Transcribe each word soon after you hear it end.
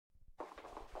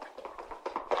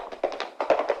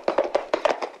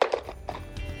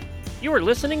You are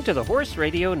listening to the Horse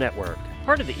Radio Network,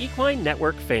 part of the Equine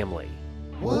Network family.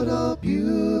 What a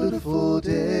beautiful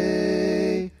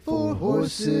day for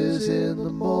horses in the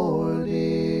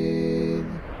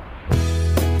morning.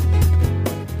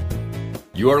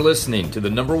 You are listening to the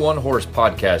 #1 horse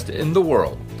podcast in the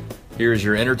world. Here's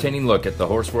your entertaining look at the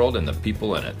horse world and the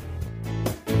people in it.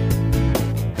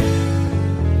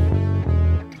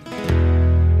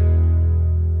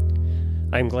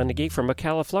 I'm Glenn DeGeek from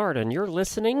Ocala, Florida, and you're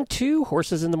listening to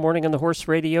Horses in the Morning on the Horse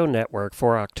Radio Network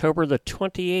for October the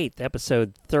 28th,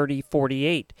 episode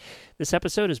 3048. This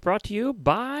episode is brought to you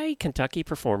by Kentucky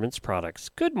Performance Products.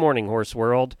 Good morning, Horse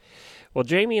World. Well,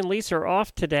 Jamie and Lisa are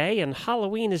off today, and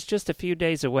Halloween is just a few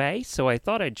days away, so I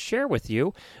thought I'd share with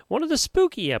you one of the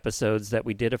spooky episodes that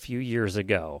we did a few years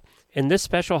ago. In this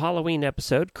special Halloween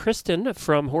episode, Kristen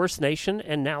from Horse Nation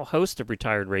and now host of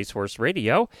Retired Racehorse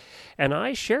Radio, and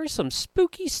I share some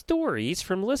spooky stories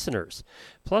from listeners.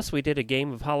 Plus, we did a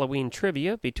game of Halloween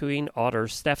trivia between Otter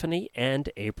Stephanie and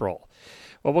April.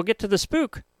 Well, we'll get to the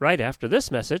spook right after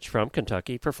this message from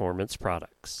Kentucky Performance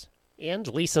Products. And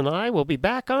Lisa and I will be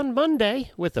back on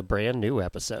Monday with a brand new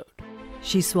episode.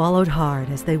 She swallowed hard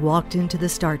as they walked into the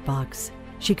start box.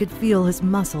 She could feel his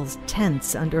muscles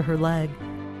tense under her leg.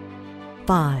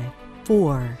 5,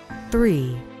 4,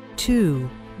 3, 2,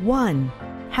 1.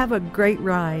 Have a great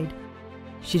ride.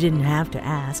 She didn't have to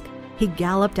ask. He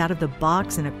galloped out of the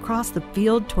box and across the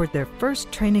field toward their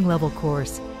first training level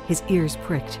course. His ears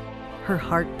pricked. Her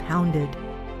heart pounded.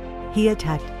 He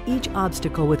attacked each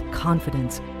obstacle with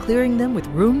confidence, clearing them with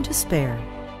room to spare.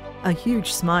 A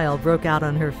huge smile broke out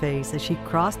on her face as she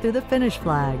crossed through the finish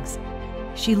flags.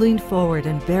 She leaned forward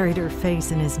and buried her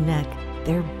face in his neck.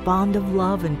 Their bond of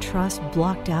love and trust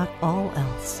blocked out all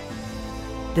else.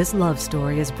 This love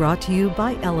story is brought to you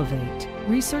by Elevate.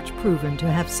 Research proven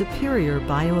to have superior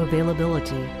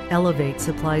bioavailability. Elevate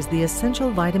supplies the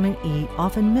essential vitamin E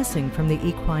often missing from the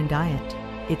equine diet.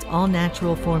 Its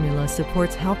all-natural formula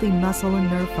supports healthy muscle and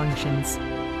nerve functions.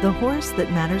 The horse that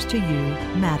matters to you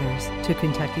matters to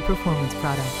Kentucky Performance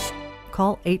Products.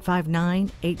 Call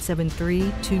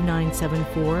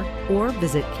 859-873-2974 or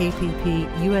visit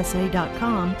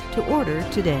kppusa.com to order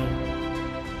today.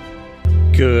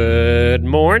 Good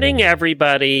morning,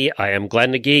 everybody. I am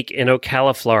Glenn DeGeek in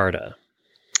Ocala, Florida.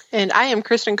 And I am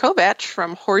Kristen Kovach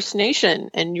from Horse Nation,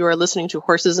 and you are listening to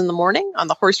Horses in the Morning on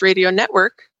the Horse Radio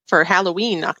Network for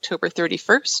Halloween, October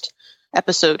 31st,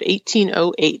 episode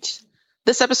 1808.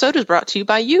 This episode is brought to you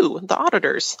by you, the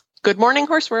auditors. Good morning,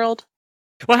 Horse World.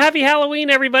 Well, happy Halloween,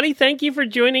 everybody. Thank you for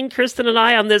joining Kristen and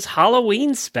I on this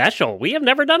Halloween special. We have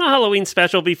never done a Halloween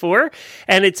special before,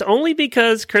 and it's only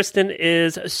because Kristen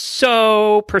is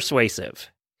so persuasive.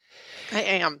 I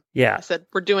am. Yeah. I said,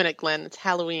 we're doing it, Glenn. It's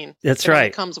Halloween. That's right.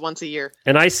 It comes once a year.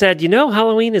 And I said,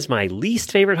 Halloween is my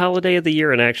least favorite holiday of the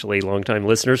year, and actually, longtime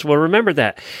listeners will remember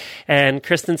that. And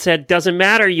Kristen said, doesn't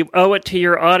matter. You owe it to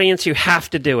your audience. You have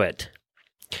to do it.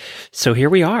 So here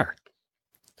we are.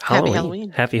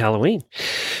 Halloween. Happy Halloween.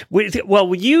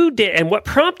 Well, you did, and what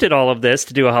prompted all of this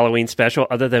to do a Halloween special,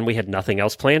 other than we had nothing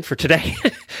else planned for today,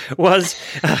 was,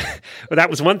 that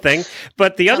was one thing,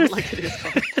 but the other thing,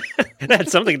 that had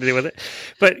something to do with it.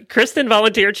 But Kristen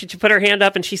volunteered, she put her hand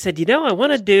up and she said, I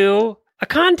want to do a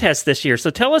contest this year,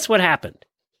 so tell us what happened.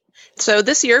 So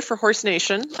this year for Horse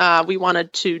Nation, we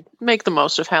wanted to make the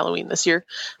most of Halloween this year.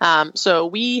 So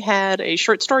we had a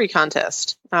short story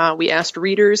contest. We asked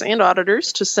readers and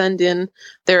auditors to send in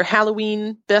their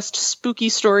Halloween best spooky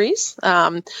stories.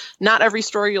 Not every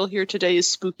story you'll hear today is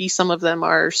spooky. Some of them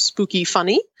are spooky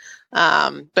funny.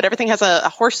 But everything has a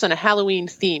horse and a Halloween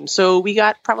theme. So we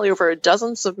got probably over a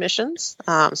dozen submissions,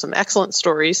 some excellent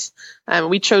stories.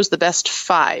 We chose the best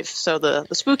 5. So the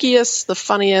spookiest, the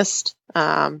funniest,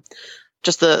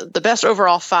 just the best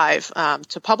overall 5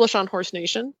 to publish on Horse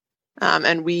Nation.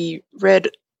 And we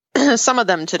read some of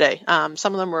them today.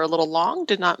 Some of them were a little long,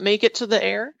 did not make it to the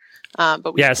air.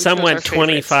 But we some went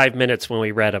 25 minutes when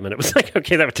we read them, and it was like,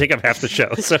 okay, that would take up half the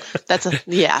show. So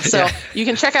you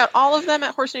can check out all of them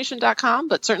at horsenation.com,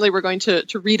 but certainly we're going to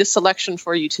read a selection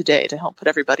for you today to help put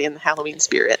everybody in the Halloween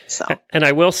spirit. So, and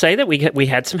I will say that we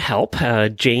had some help.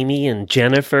 Jamie and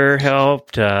Jennifer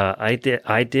helped. I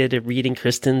did a reading.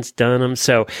 Kristen's done them,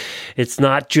 so it's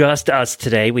not just us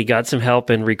today. We got some help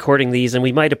in recording these, and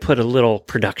we might have put a little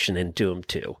production into them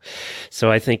too. So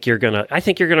I think you're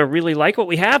gonna really like what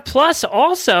we have. Plus,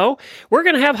 also, we're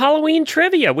going to have Halloween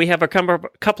trivia. We have a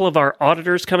couple of our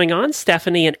auditors coming on.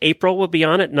 Stephanie and April will be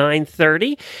on at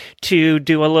 9:30 to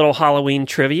do a little Halloween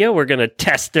trivia. We're going to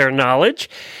test their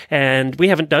knowledge. And we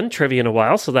haven't done trivia in a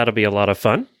while, so that'll be a lot of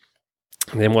fun.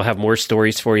 And then we'll have more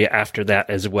stories for you after that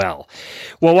as well.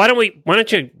 Well, do you want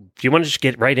to just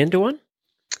get right into one?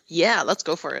 Yeah, let's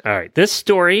go for it. All right. This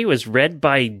story was read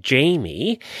by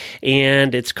Jamie,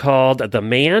 and it's called The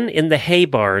Man in the Hay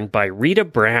Barn by Rita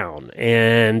Brown.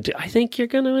 And I think you're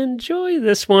going to enjoy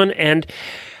this one. And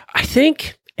I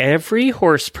think every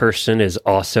horse person is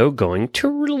also going to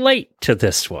relate to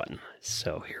this one.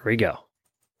 So here we go.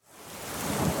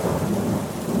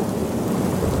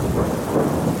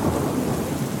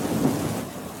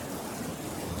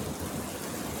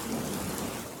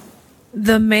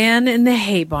 The Man in the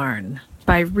Hay Barn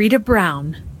by Rita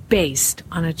Brown, based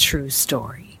on a true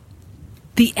story.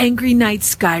 The angry night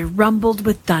sky rumbled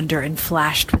with thunder and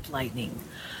flashed with lightning.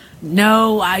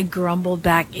 No, I grumbled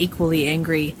back equally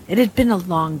angry. It had been a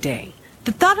long day.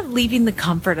 The thought of leaving the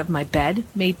comfort of my bed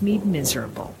made me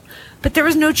miserable. But there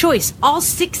was no choice. All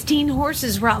 16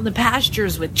 horses were out in the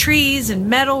pastures with trees and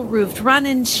metal-roofed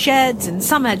run-in sheds, and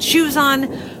some had shoes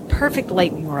on, perfect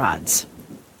lightning rods.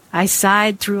 I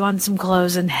sighed, threw on some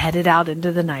clothes, and headed out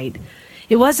into the night.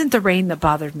 It wasn't the rain that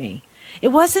bothered me. It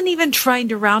wasn't even trying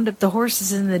to round up the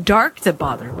horses in the dark that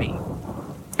bothered me.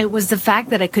 It was the fact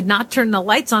that I could not turn the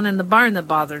lights on in the barn that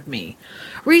bothered me.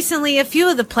 Recently, a few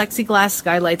of the plexiglass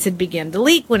skylights had begun to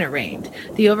leak when it rained.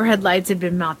 The overhead lights had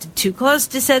been mounted too close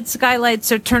to said skylights,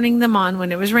 so turning them on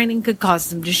when it was raining could cause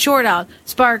them to short out,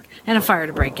 spark, and a fire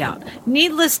to break out.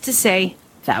 Needless to say,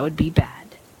 that would be bad.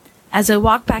 As I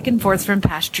walked back and forth from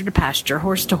pasture to pasture,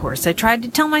 horse to horse, I tried to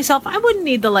tell myself I wouldn't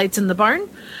need the lights in the barn.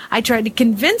 I tried to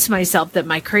convince myself that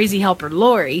my crazy helper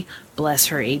Lori, bless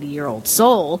her 80-year-old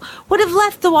soul, would have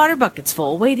left the water buckets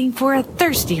full, waiting for a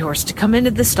thirsty horse to come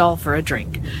into the stall for a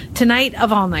drink. Tonight,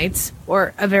 of all nights,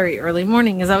 or a very early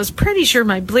morning, as I was pretty sure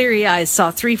my bleary eyes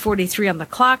saw 3:43 on the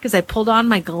clock as I pulled on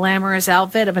my glamorous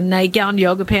outfit of a nightgown,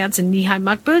 yoga pants, and knee-high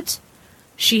muck boots,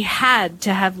 she had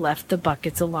to have left the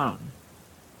buckets alone.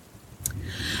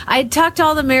 I had tucked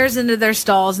all the mares into their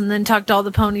stalls and then tucked all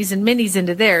the ponies and minis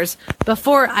into theirs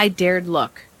before I dared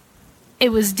look.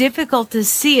 It was difficult to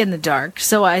see in the dark,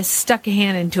 so I stuck a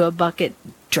hand into a bucket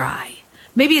dry.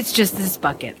 Maybe it's just this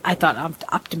bucket, I thought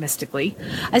optimistically.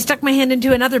 I stuck my hand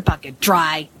into another bucket,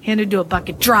 dry. Hand into a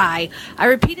bucket, dry. I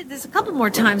repeated this a couple more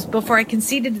times before I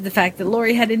conceded to the fact that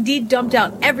Lori had indeed dumped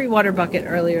out every water bucket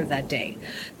earlier that day.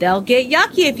 They'll get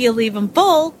yucky if you leave them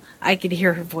full. I could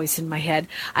hear her voice in my head.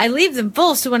 I leave them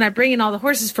full so when I bring in all the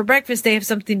horses for breakfast, they have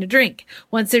something to drink.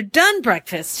 Once they're done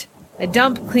breakfast, I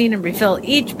dump, clean, and refill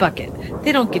each bucket.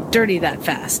 They don't get dirty that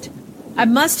fast. I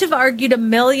must have argued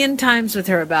 1,000,000 times with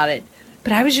her about it,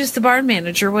 but I was just the barn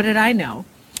manager. What did I know?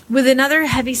 With another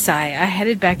heavy sigh, I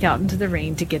headed back out into the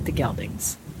rain to get the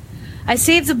geldings. I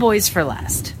saved the boys for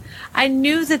last. I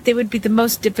knew that they would be the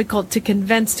most difficult to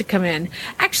convince to come in.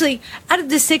 Actually, out of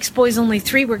the 6 boys, only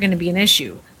 3 were going to be an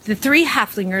issue. The 3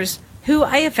 halflingers, who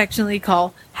I affectionately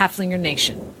call Halflinger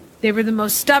Nation. They were the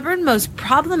most stubborn, most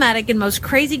problematic, and most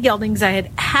crazy geldings I had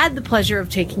had the pleasure of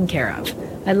taking care of.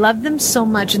 I loved them so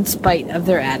much in spite of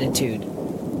their attitude.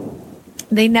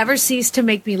 They never ceased to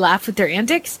make me laugh with their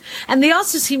antics, and they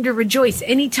also seemed to rejoice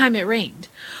any time it rained.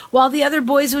 While the other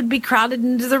boys would be crowded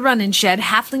into the run-in shed,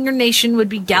 Halflinger Nation would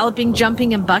be galloping,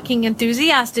 jumping, and bucking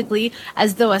enthusiastically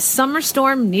as though a summer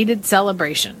storm needed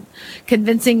celebration.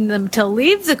 Convincing them to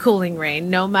leave the cooling rain,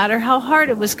 no matter how hard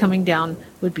it was coming down,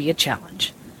 would be a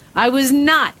challenge. I was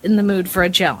not in the mood for a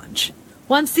challenge.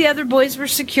 Once the other boys were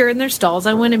secure in their stalls,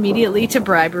 I went immediately to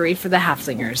bribery for the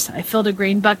halflingers. I filled a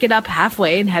grain bucket up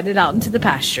halfway and headed out into the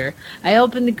pasture. I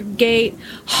opened the gate,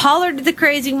 hollered at the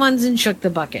crazy ones, and shook the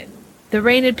bucket. The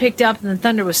rain had picked up, and the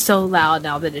thunder was so loud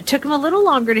now that it took him a little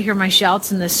longer to hear my shouts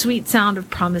and the sweet sound of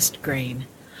promised grain.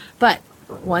 But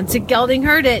once a gelding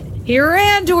heard it, he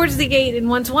ran towards the gate, and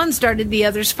once one started, the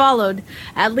others followed.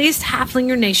 At least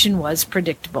Halflinger Nation was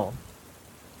predictable.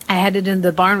 I headed into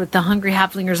the barn with the hungry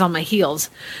halflingers on my heels.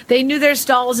 They knew their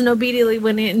stalls and obediently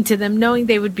went into them, knowing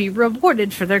they would be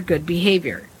rewarded for their good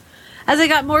behavior. As I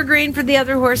got more grain for the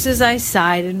other horses, I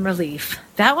sighed in relief.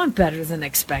 That went better than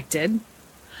expected.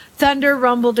 Thunder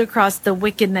rumbled across the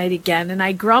wicked night again, and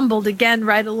I grumbled again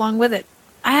right along with it.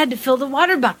 I had to fill the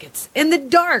water buckets in the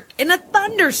dark in a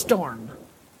thunderstorm.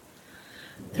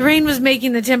 The rain was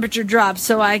making the temperature drop,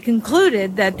 so I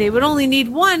concluded that they would only need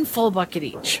 1 full bucket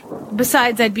each.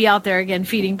 Besides, I'd be out there again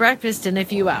feeding breakfast in a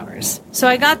few hours. So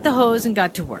I got the hose and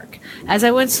got to work. As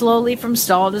I went slowly from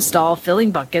stall to stall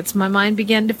filling buckets, my mind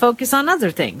began to focus on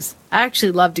other things. I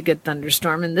actually loved a good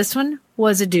thunderstorm, and this one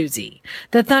was a doozy.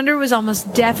 The thunder was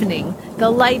almost deafening, the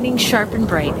lightning sharp and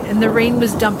bright, and the rain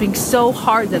was dumping so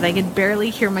hard that I could barely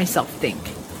hear myself think.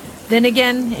 Then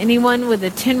again, anyone with a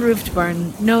tin-roofed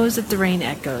barn knows that the rain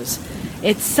echoes.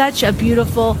 It's such a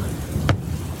beautiful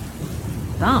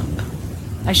thump.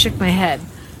 I shook my head.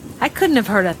 I couldn't have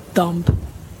heard a thump.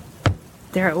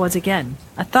 There it was again,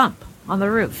 a thump on the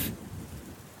roof.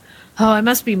 Oh, I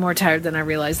must be more tired than I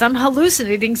realized. I'm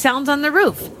hallucinating sounds on the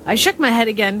roof. I shook my head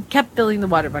again, kept filling the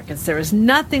water buckets. There was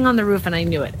nothing on the roof, and I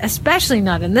knew it, especially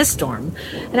not in this storm.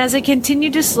 And as I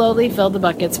continued to slowly fill the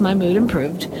buckets, my mood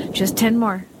improved. Just 10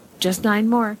 more. Just 9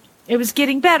 more. It was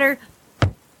getting better.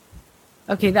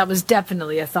 Okay, that was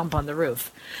definitely a thump on the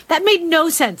roof. That made no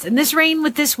sense. In this rain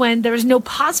with this wind, there was no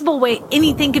possible way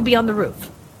anything could be on the roof.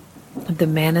 The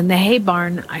man in the hay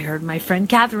barn. I heard my friend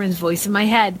Catherine's voice in my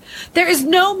head. There is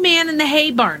no man in the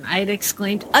hay barn, I had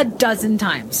exclaimed 12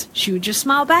 times. She would just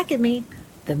smile back at me.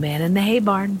 The man in the hay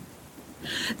barn.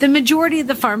 The majority of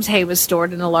the farm's hay was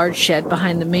stored in a large shed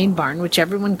behind the main barn, which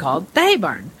everyone called the hay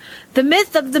barn. The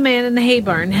myth of the man in the hay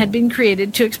barn had been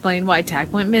created to explain why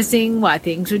tack went missing, why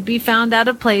things would be found out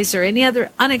of place, or any other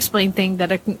unexplained thing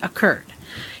that occurred.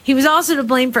 He was also to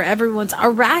blame for everyone's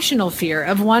irrational fear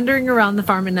of wandering around the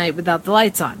farm at night without the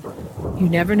lights on. You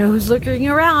never know who's lurking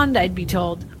around, I'd be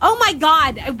told. Oh my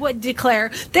God, I would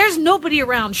declare. There's nobody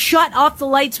around. Shut off the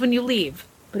lights when you leave.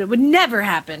 But it would never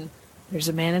happen. There's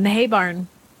a man in the hay barn.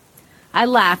 I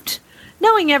laughed,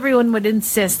 knowing everyone would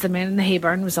insist the man in the hay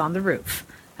barn was on the roof.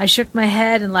 I shook my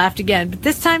head and laughed again, but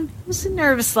this time it was a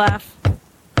nervous laugh.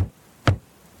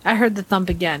 I heard the thump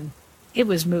again. It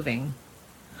was moving.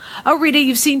 Oh, Rita,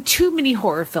 you've seen too many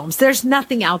horror films. There's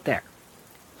nothing out there.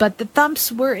 But the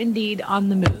thumps were indeed on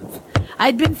the move.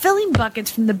 I'd been filling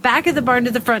buckets from the back of the barn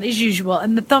to the front as usual,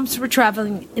 and the thumps were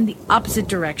traveling in the opposite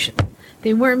direction.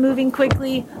 They weren't moving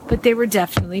quickly, but they were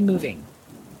definitely moving.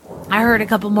 I heard a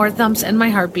couple more thumps, and my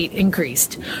heartbeat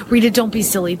increased. Rita, don't be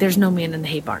silly. There's no man in the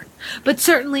hay barn. But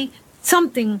certainly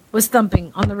something was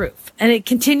thumping on the roof, and it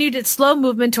continued its slow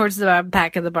movement towards the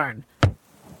back of the barn.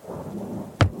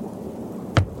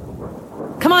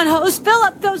 Come on, hose, fill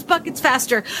up those buckets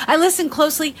faster. I listened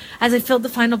closely as I filled the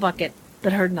final bucket,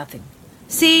 but heard nothing.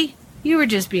 See, you were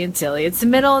just being silly. It's the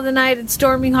middle of the night, it's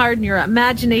storming hard, and your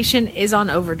imagination is on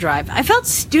overdrive. I felt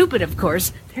stupid, of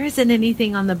course. There isn't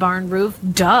anything on the barn roof.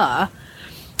 Duh.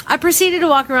 I proceeded to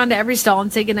walk around to every stall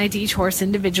and say goodnight to each horse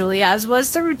individually, as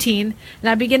was the routine, and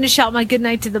I began to shout my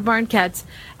goodnight to the barn cats.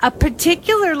 A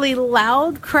particularly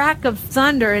loud crack of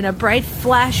thunder and a bright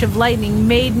flash of lightning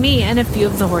made me and a few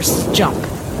of the horses jump.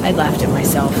 I laughed at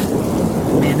myself.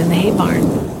 Man in the hay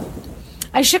barn.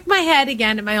 I shook my head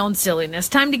again at my own silliness.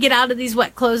 Time to get out of these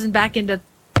wet clothes and back into...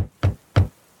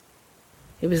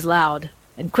 It was loud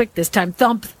and quick this time.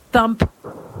 Thump, thump.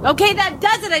 Okay, that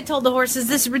does it, I told the horses.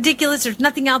 This is ridiculous. There's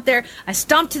nothing out there. I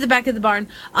stomped to the back of the barn,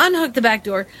 unhooked the back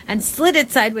door, and slid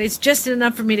it sideways just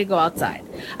enough for me to go outside.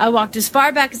 I walked as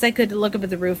far back as I could to look up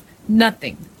at the roof.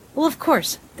 Nothing. Well, of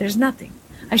course, there's nothing.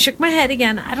 I shook my head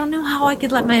again. I don't know how I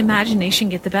could let my imagination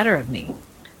get the better of me.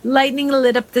 Lightning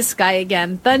lit up the sky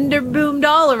again. Thunder boomed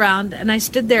all around, and I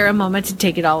stood there a moment to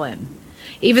take it all in.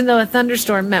 Even though a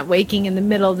thunderstorm meant waking in the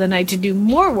middle of the night to do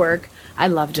more work, I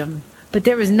loved him. But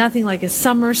there was nothing like a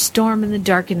summer storm in the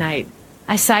dark of night.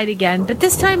 I sighed again, but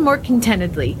this time more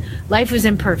contentedly. Life was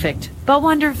imperfect, but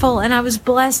wonderful, and I was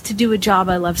blessed to do a job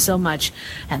I love so much.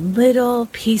 And little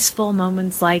peaceful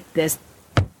moments like this.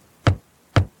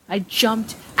 I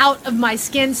jumped out of my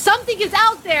skin. Something is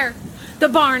out there! The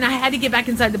barn. I had to get back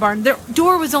inside the barn. The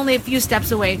door was only a few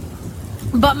steps away.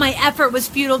 But my effort was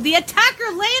futile. The attacker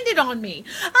landed on me.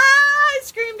 Ah! I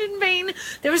screamed in vain.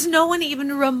 There was no one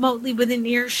even remotely within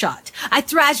earshot. I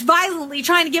thrashed violently,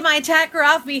 trying to get my attacker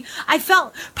off me. I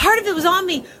felt part of it was on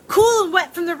me, cool and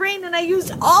wet from the rain, and I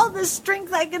used all the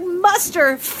strength I could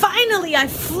muster. Finally, I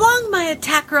flung my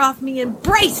attacker off me and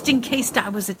braced in case I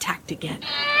was attacked again.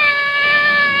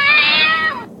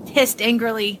 Hissed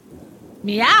angrily.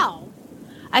 Meow.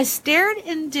 I stared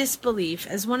in disbelief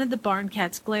as one of the barn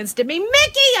cats glanced at me.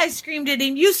 Mickey! I screamed at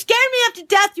him. You scared me half to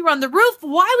death. You were on the roof.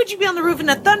 Why would you be on the roof in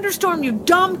a thunderstorm, you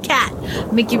dumb cat?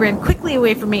 Mickey ran quickly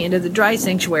away from me into the dry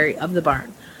sanctuary of the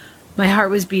barn. My heart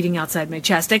was beating outside my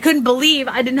chest. I couldn't believe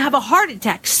I didn't have a heart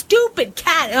attack. Stupid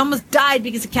cat! I almost died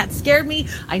because the cat scared me.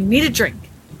 I need a drink.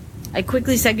 I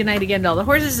quickly said goodnight again to all the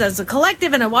horses as a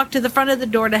collective, and I walked to the front of the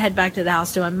door to head back to the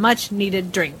house to a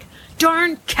much-needed drink.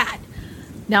 Darn cat!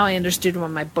 Now I understood why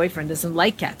my boyfriend doesn't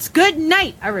like cats. Good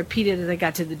night, I repeated as I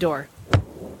got to the door.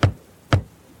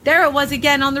 There it was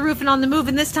again, on the roof and on the move,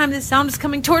 and this time the sound is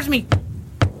coming towards me.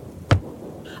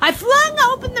 I flung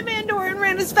open the man door and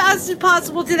ran as fast as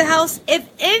possible to the house. If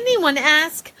anyone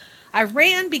asked, I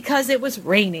ran because it was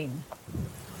raining.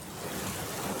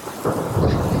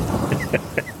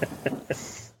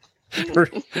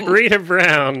 Rita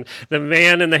Brown, The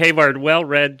Man in the Hay Barn. Well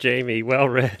read, Jamie. Well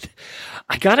read.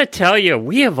 I gotta tell you,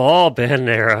 we have all been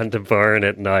there on the barn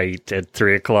at night at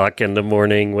 3 o'clock in the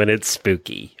morning when it's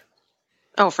spooky.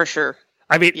 Oh, for sure.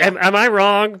 I mean, am I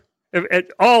wrong?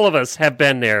 All of us have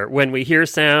been there when we hear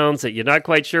sounds that you're not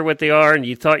quite sure what they are, and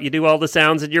you thought you knew all the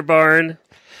sounds in your barn.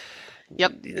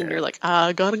 Yep. Yeah. And you're like,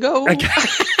 I gotta go.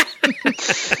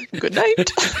 Good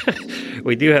night.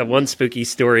 We do have one spooky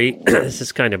story. This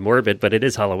is kind of morbid, but it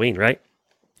is Halloween, right?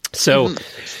 So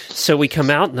we come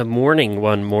out in the morning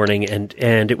one morning, and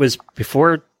it was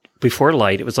before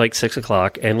light. It was like 6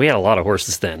 o'clock, and we had a lot of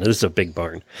horses then. This is a big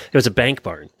barn. It was a bank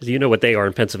barn. You know what they are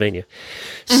in Pennsylvania.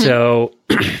 Mm-hmm. So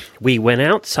we went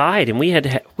outside, and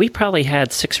we probably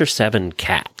had 6 or 7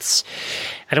 cats.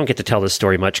 I don't get to tell this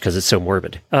story much because it's so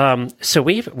morbid. So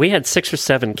we had 6 or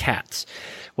 7 cats.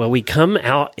 Well, we come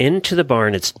out into the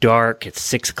barn. It's dark. It's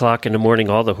 6 o'clock in the morning.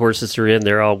 All the horses are in.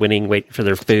 They're all waiting for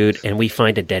their food. And we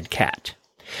find a dead cat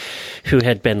who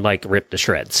had been like ripped to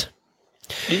shreds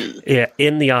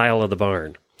in the aisle of the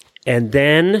barn. And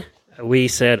then we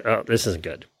said, oh, this isn't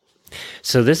good.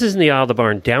 So this is in the aisle of the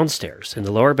barn downstairs in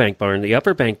the lower bank barn. The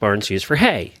upper bank barn's used for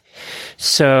hay.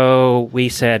 So we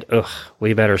said,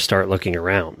 we better start looking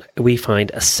around. We find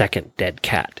a second dead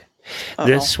cat. Uh-oh.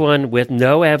 This one with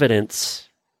no evidence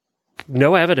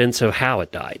of how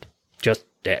it died, just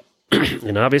dead,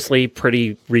 and obviously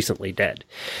pretty recently dead.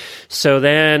 So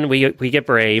then we get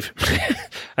brave.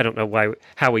 I don't know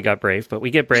how we got brave, but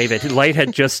we get brave. Light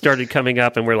had just started coming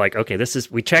up, and we're like, okay,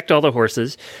 we checked all the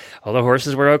horses. All the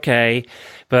horses were okay,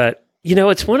 but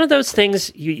it's one of those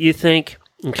things you think,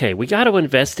 okay, we got to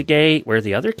investigate where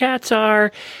the other cats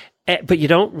are, but you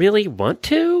don't really want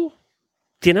to.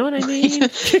 Do you know what I mean?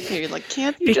 You're like,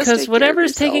 can't you because just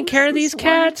whatever's taking care of these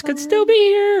cats could still be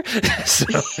here.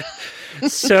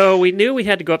 So we knew we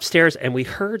had to go upstairs, and we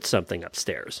heard something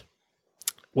upstairs.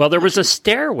 Well, there was a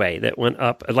stairway that went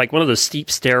up, like one of those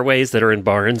steep stairways that are in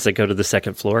barns that go to the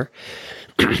second floor,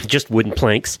 just wooden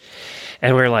planks.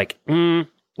 And we're like,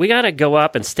 we got to go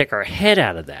up and stick our head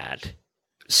out of that.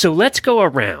 So let's go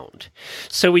around.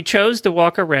 So we chose to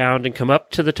walk around and come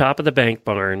up to the top of the bank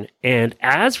barn. And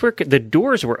the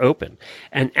doors were open.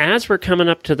 And as we're coming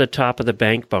up to the top of the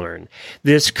bank barn,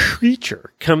 this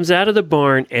creature comes out of the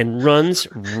barn and runs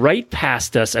right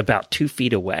past us about 2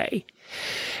 feet away.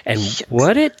 And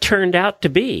what it turned out to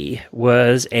be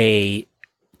was a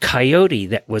coyote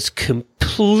that was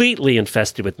completely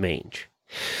infested with mange.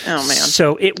 Oh, man.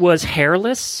 So it was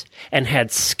hairless and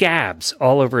had scabs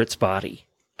all over its body.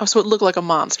 Oh, so it looked like a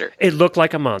monster. It looked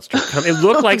like a monster. It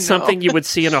looked like something you would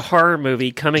see in a horror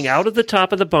movie coming out of the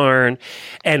top of the barn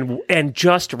and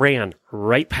just ran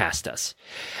right past us.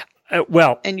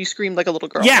 And you screamed like a little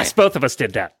girl. Yes, right? Both of us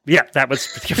did that. Yeah, that was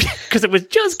because it was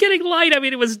just getting light. I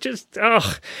mean, it was just,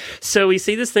 So we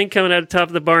see this thing coming out of the top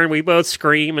of the barn. We both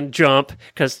scream and jump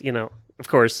because, of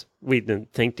course, we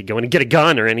didn't think to go in and get a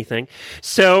gun or anything.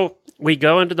 So we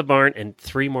go into the barn, and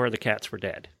 3 more of the cats were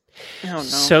dead. Oh, no.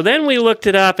 So then we looked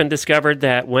it up and discovered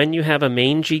that when you have a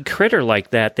mangy critter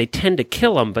like that, they tend to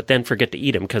kill them, but then forget to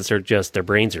eat them because their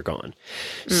brains are gone.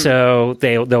 So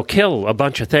they'll kill a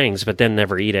bunch of things, but then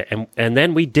never eat it. And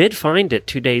then we did find it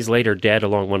 2 days later dead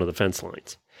along one of the fence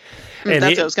lines. And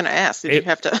that's what I was going to ask. Did you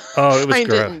have to it was find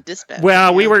it and dispatch?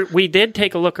 Well, we did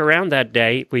take a look around that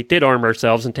day. We did arm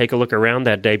ourselves and take a look around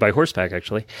that day by horseback,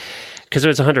 actually, because it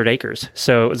was 100 acres.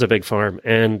 So it was a big farm.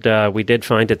 And we did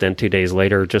find it then 2 days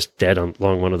later, just dead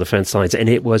along one of the fence lines. And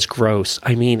it was gross.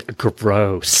 I mean,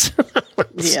 gross.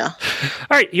 Yeah.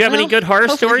 All right. You have any good horror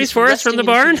stories for us from the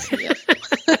barn?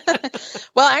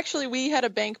 Well, actually, we had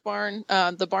a bank barn.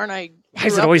 The barn I Why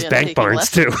is it always bank barns,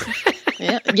 too?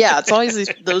 Yeah, it's always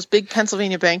those big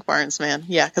Pennsylvania bank barns, man.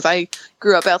 Yeah, because I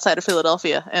grew up outside of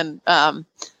Philadelphia, and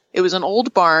it was an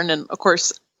old barn. And, of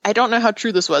course, I don't know how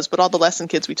true this was, but all the lesson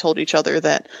kids, we told each other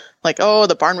that, like,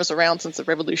 the barn was around since the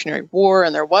Revolutionary War,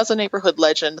 and there was a neighborhood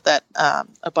legend that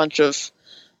a bunch of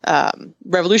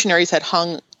revolutionaries had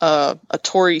hung a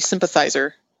Tory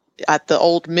sympathizer at the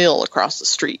old mill across the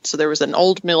street. So there was an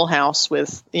old mill house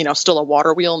with, still a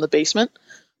water wheel in the basement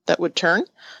that would turn.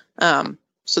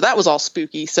 So that was all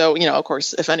spooky. So, of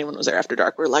course, if anyone was there after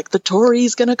dark, we're like, the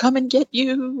Tory's going to come and get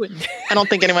you. And I don't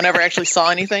think anyone ever actually saw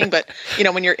anything. But,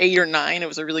 when you're 8 or 9, it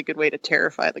was a really good way to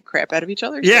terrify the crap out of each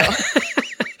other. Yeah. So.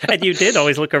 And you did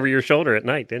always look over your shoulder at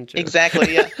night, didn't you?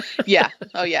 Exactly, yeah. Yeah.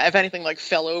 Oh, yeah. If anything,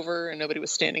 fell over and nobody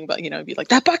was standing, but, it'd be like,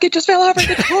 that bucket just fell over.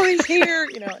 The Tory's here.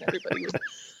 And everybody would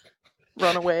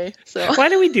run away. So why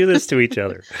do we do this to each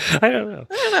other? I don't know.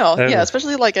 Yeah,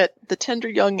 especially at the tender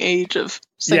young age of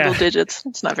single digits.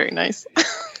 It's not very nice.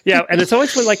 Yeah, and it's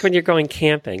always like when you're going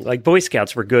camping. Like Boy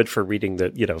Scouts were good for reading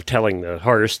telling the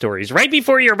horror stories right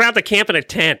before you're about to camp in a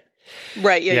tent.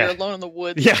 Right, yeah, Yeah. you're alone in the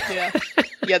woods. Yeah.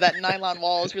 Yeah, that nylon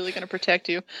wall is really going to protect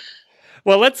you.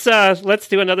 Well, let's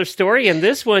do another story, and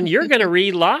this one you're going to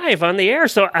read live on the air.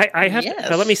 So I have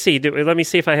Yes. let me see. Let me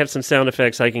see if I have some sound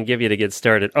effects I can give you to get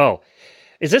started. Oh,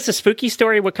 is this a spooky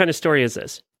story? What kind of story is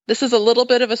this? This is a little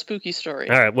bit of a spooky story.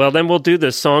 All right. Well, then we'll do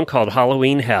this song called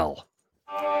Halloween Hell.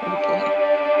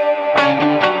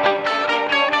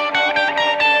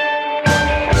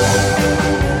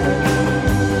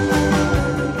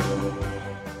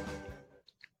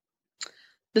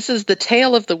 This is The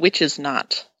Tale of the Witch's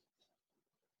Knot.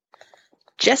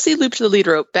 Jessie looped the lead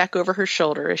rope back over her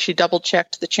shoulder as she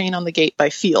double-checked the chain on the gate by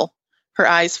feel, her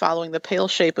eyes following the pale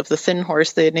shape of the thin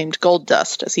horse they had named Gold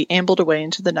Dust as he ambled away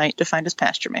into the night to find his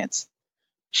pasture mates.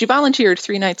 She volunteered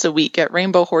 3 nights a week at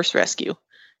Rainbow Horse Rescue,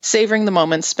 savoring the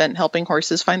moments spent helping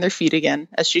horses find their feet again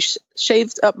as she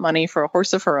shaved up money for a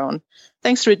horse of her own,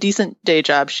 thanks to a decent day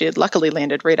job she had luckily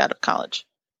landed right out of college.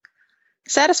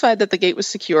 Satisfied that the gate was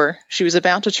secure, she was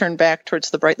about to turn back towards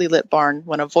the brightly lit barn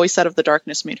when a voice out of the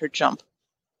darkness made her jump.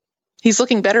 "He's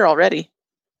looking better already."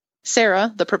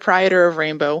 Sarah, the proprietor of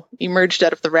Rainbow, emerged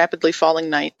out of the rapidly falling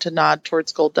night to nod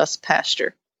towards Gold Dust's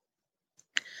pasture.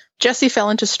 Jessie fell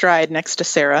into stride next to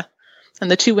Sarah, and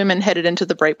the 2 women headed into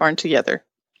the bright barn together,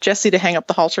 Jessie to hang up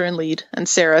the halter and lead, and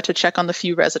Sarah to check on the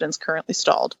few residents currently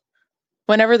stalled.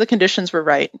 Whenever the conditions were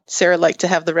right, Sarah liked to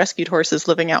have the rescued horses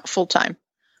living out full-time,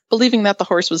 believing that the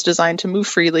horse was designed to move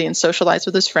freely and socialize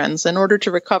with his friends in order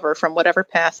to recover from whatever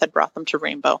path had brought them to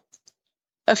Rainbow.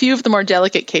 A few of the more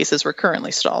delicate cases were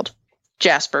currently stalled.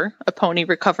 Jasper, a pony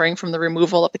recovering from the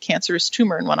removal of a cancerous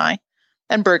tumor in one eye,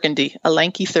 and Burgundy, a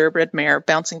lanky thoroughbred mare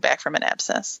bouncing back from an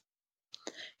abscess.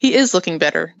 "He is looking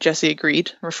better," Jessie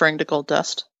agreed, referring to Gold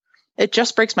Dust. "It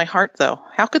just breaks my heart, though.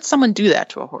 How could someone do that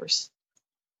to a horse?"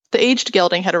 The aged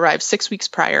gelding had arrived 6 weeks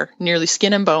prior, nearly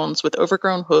skin and bones, with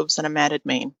overgrown hooves and a matted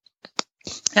mane.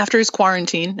 After his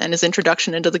quarantine and his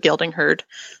introduction into the gelding herd,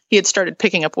 he had started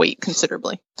picking up weight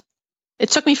considerably. "It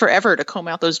took me forever to comb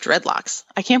out those dreadlocks.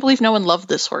 I can't believe no one loved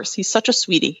this horse. He's such a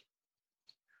sweetie."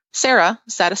 Sarah,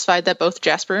 satisfied that both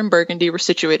Jasper and Burgundy were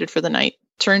situated for the night,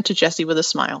 turned to Jessie with a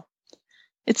smile.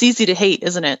 "It's easy to hate,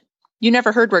 isn't it? You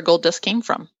never heard where Gold Dust came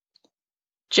from."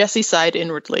 Jessie sighed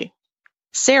inwardly.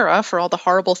 Sarah, for all the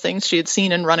horrible things she had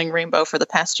seen in running Rainbow for the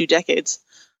past 2 decades,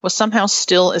 was somehow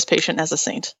still as patient as a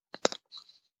saint.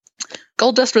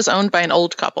 Gold Dust was owned by an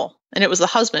old couple, and it was the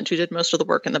husband who did most of the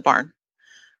work in the barn.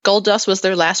 Gold Dust was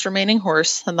their last remaining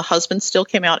horse, and the husband still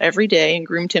came out every day and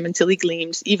groomed him until he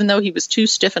gleamed, even though he was too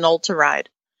stiff and old to ride.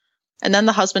 And then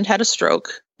the husband had a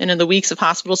stroke, and in the weeks of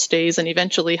hospital stays and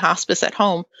eventually hospice at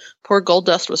home, poor Gold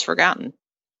Dust was forgotten.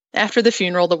 After the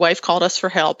funeral, the wife called us for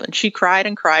help, and she cried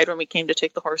and cried when we came to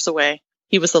take the horse away.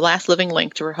 He was the last living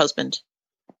link to her husband.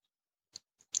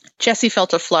 Jessie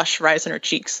felt a flush rise in her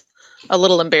cheeks. A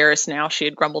little embarrassed now, she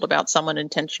had grumbled about someone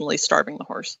intentionally starving the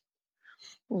horse.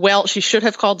 "Well, she should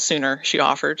have called sooner," she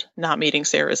offered, not meeting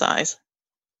Sarah's eyes.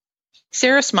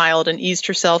 Sarah smiled and eased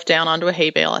herself down onto a hay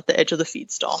bale at the edge of the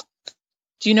feed stall.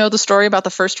 "Do you know the story about the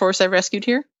first horse I rescued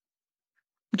here?"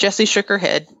 Jessie shook her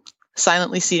head,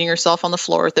 silently seating herself on the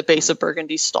floor at the base of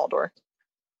Burgundy's stall door.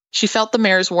 She felt the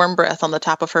mare's warm breath on the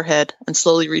top of her head and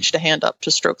slowly reached a hand up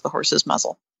to stroke the horse's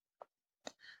muzzle.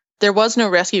 "There was no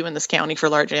rescue in this county for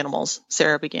large animals,"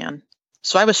 Sarah began.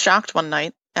 "So I was shocked one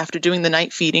night, after doing the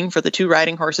night feeding for the 2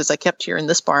 riding horses I kept here in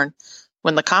this barn,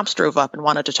 when the cops drove up and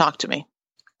wanted to talk to me.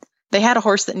 They had a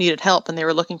horse that needed help, and they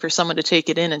were looking for someone to take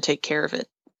it in and take care of it.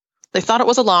 They thought it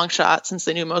was a long shot, since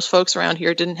they knew most folks around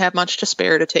here didn't have much to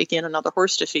spare to take in another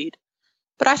horse to feed.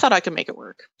 But I thought I could make it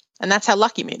work, and that's how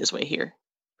Lucky made his way here.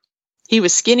 He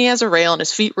was skinny as a rail, and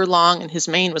his feet were long, and his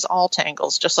mane was all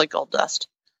tangles, just like Gold Dust.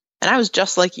 And I was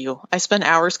just like you. I spent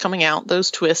hours coming out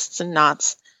those twists and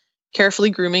knots, carefully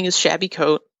grooming his shabby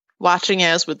coat, watching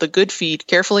as, with the good feed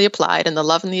carefully applied and the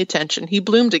love and the attention, he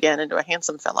bloomed again into a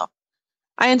handsome fellow.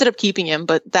 I ended up keeping him,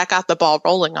 but that got the ball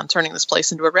rolling on turning this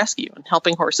place into a rescue and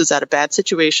helping horses out of bad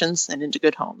situations and into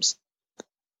good homes."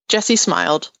 Jessie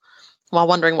smiled, while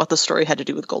wondering what the story had to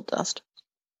do with Gold Dust.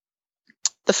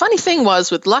 "The funny thing was,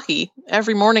 with Lucky,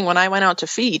 every morning when I went out to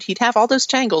feed, he'd have all those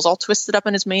tangles all twisted up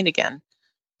in his mane again."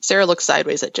 Sarah looked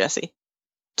sideways at Jessie.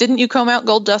 "Didn't you comb out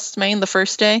Gold Dust's mane the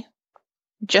first day?"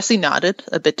 Jessie nodded,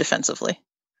 a bit defensively.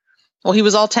 "Well, he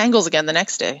was all tangles again the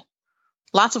next day.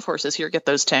 Lots of horses here get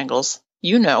those tangles.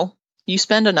 You know. You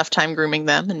spend enough time grooming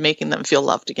them and making them feel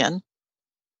loved again."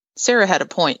 Sarah had a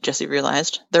point, Jessie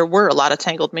realized. There were a lot of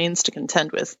tangled manes to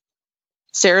contend with.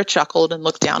 Sarah chuckled and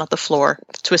looked down at the floor,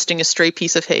 twisting a stray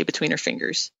piece of hay between her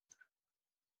fingers.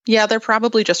 "Yeah, they're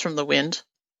probably just from the wind.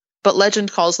 But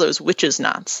legend calls those witches'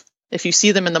 knots. If you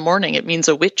see them in the morning, it means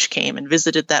a witch came and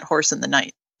visited that horse in the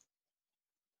night.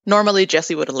 Normally,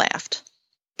 Jessie would have laughed,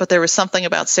 but there was something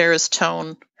about Sarah's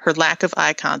tone, her lack of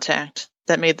eye contact,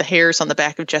 that made the hairs on the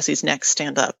back of Jessie's neck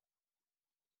stand up.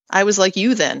 I was like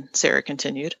you then, Sarah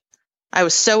continued. I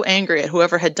was so angry at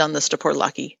whoever had done this to poor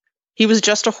Lucky. He was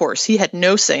just a horse. He had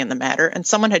no say in the matter, and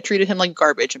someone had treated him like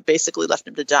garbage and basically left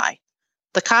him to die.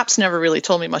 The cops never really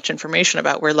told me much information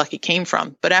about where Lucky came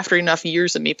from, but after enough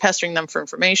years of me pestering them for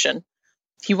information,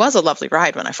 he was a lovely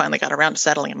ride when I finally got around to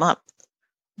settling him up.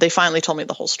 They finally told me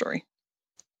the whole story.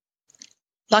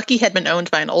 Lucky had been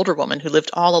owned by an older woman who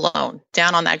lived all alone,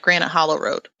 down on that Granite Hollow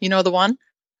road. You know the one?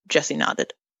 Jessie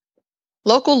nodded.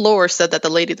 Local lore said that the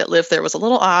lady that lived there was a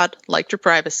little odd, liked her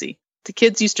privacy. The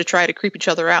kids used to try to creep each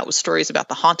other out with stories about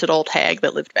the haunted old hag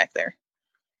that lived back there.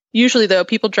 Usually, though,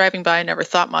 people driving by never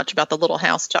thought much about the little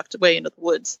house tucked away into the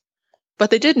woods.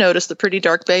 But they did notice the pretty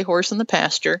dark bay horse in the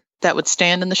pasture that would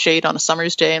stand in the shade on a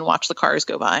summer's day and watch the cars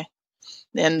go by.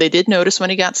 And they did notice when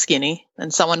he got skinny,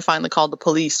 and someone finally called the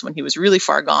police when he was really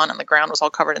far gone and the ground was all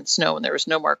covered in snow and there was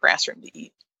no more grass for him to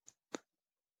eat.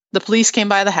 The police came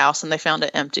by the house and they found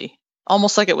it empty,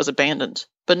 almost like it was abandoned,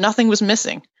 but nothing was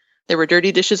missing. There were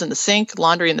dirty dishes in the sink,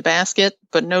 laundry in the basket,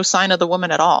 but no sign of the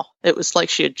woman at all. It was like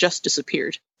she had just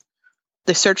disappeared.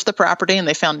 They searched the property and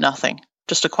they found nothing,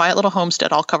 just a quiet little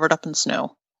homestead all covered up in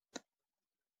snow.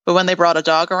 But when they brought a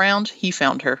dog around, he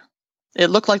found her. It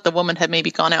looked like the woman had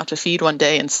maybe gone out to feed one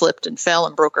day and slipped and fell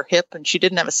and broke her hip, and she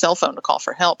didn't have a cell phone to call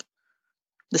for help.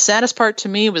 The saddest part to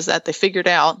me was that they figured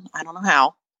out, I don't know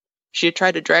how, she had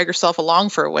tried to drag herself along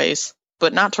for a ways,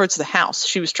 but not towards the house.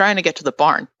 She was trying to get to the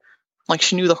barn, like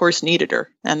she knew the horse needed her,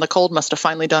 and the cold must have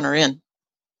finally done her in.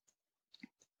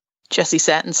 Jessie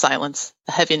sat in silence,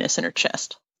 a heaviness in her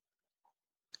chest.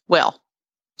 Well,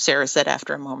 Sarah said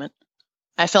after a moment,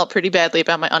 I felt pretty badly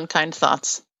about my unkind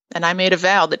thoughts, and I made a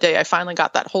vow the day I finally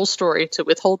got that whole story to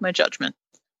withhold my judgment.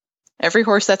 Every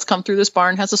horse that's come through this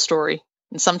barn has a story,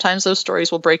 and sometimes those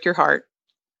stories will break your heart,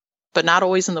 but not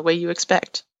always in the way you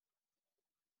expect.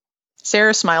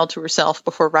 Sarah smiled to herself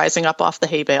before rising up off the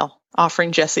hay bale,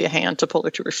 offering Jessie a hand to pull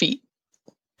her to her feet.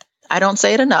 I don't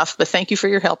say it enough, but thank you for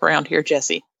your help around here,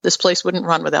 Jessie. This place wouldn't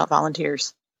run without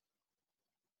volunteers.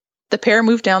 The pair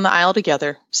moved down the aisle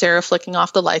together, Sarah flicking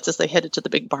off the lights as they headed to the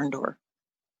big barn door.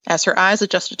 As her eyes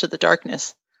adjusted to the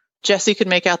darkness, Jessie could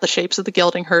make out the shapes of the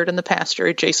gelding herd in the pasture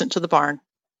adjacent to the barn,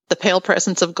 the pale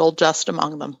presence of gold dust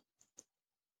among them.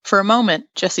 For a moment,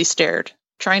 Jessie stared,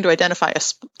 trying to identify a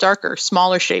darker,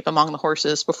 smaller shape among the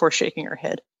horses before shaking her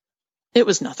head. It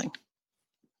was nothing.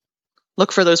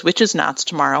 Look for those witches' knots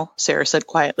tomorrow, Sarah said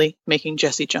quietly, making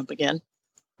Jessie jump again.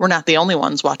 We're not the only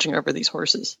ones watching over these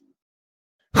horses.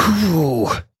 Ooh.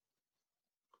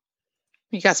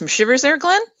 You got some shivers there,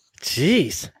 Glenn?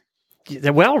 Jeez.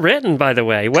 They're well written, by the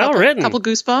way. Well written. Couple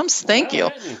goosebumps. Thank you.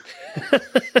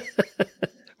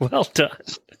 Well done.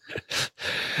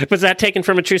 Was that taken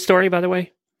from a true story, by the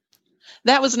way?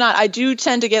 That was not. I do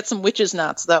tend to get some witches'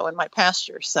 knots, though, in my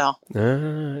pasture, so.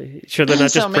 Sure they're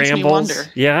not So just it makes me brambles?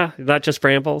 wonder. Yeah, not just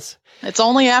brambles? It's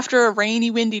only after a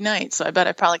rainy, windy night, so I bet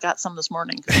I probably got some this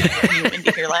morning because it was rainy,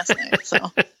 windy here last night.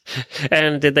 So.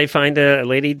 And did they find a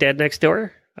lady dead next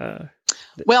door?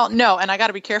 Well, no, and I got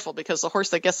to be careful because the horse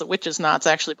that gets the witches' knots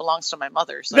actually belongs to my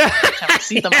mother. So every time I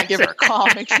see them, I give her a call,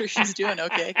 make sure she's doing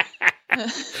okay.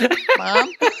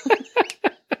 Mom?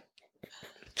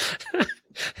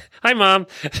 Hi, Mom.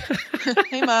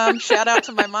 Hey, Mom. Shout out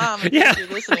to my mom if you're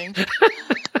listening.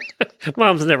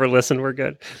 Mom's never listened. We're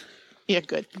good. Yeah,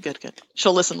 good.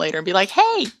 She'll listen later and be like,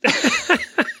 hey.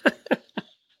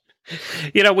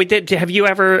 We did. Have you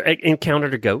ever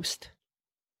encountered a ghost?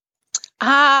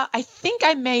 I think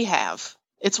I may have.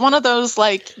 It's one of those,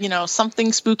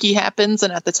 something spooky happens,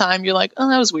 and at the time you're like, oh,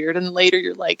 that was weird. And then later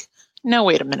you're like, no,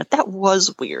 wait a minute, that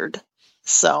was weird.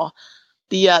 So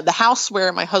the house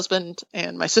where my husband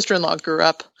and my sister-in-law grew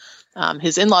up,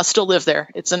 his in-laws still live there.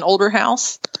 It's an older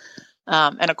house.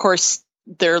 And of course,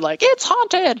 they're like, it's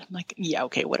haunted. I'm like, yeah,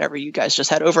 okay, whatever. You guys just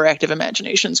had overactive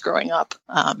imaginations growing up.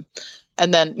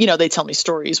 And then, they tell me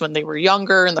stories when they were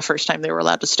younger and the first time they were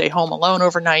allowed to stay home alone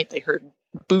overnight, they heard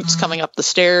boots coming up the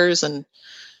stairs and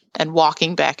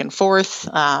walking back and forth.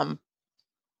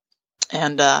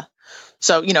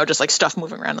 So, just like stuff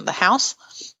moving around in the house.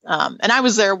 And I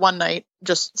was there one night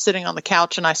just sitting on the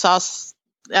couch and I saw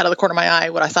out of the corner of my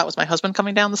eye what I thought was my husband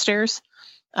coming down the stairs.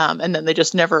 And then he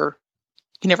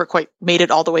never quite made it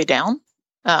all the way down.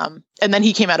 And then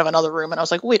he came out of another room and I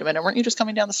was like, wait a minute, weren't you just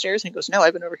coming down the stairs? And he goes, no,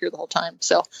 I've been over here the whole time.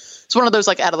 So it's one of those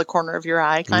like out of the corner of your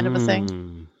eye kind of a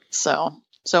thing. So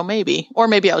maybe, or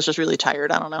maybe I was just really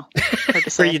tired. I don't know. Hard to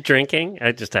say. Were you drinking?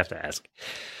 I just have to ask.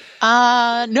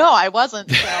 No, I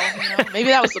wasn't. So maybe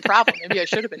that was the problem. Maybe I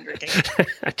should have been drinking.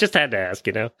 I just had to ask,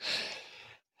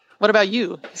 What about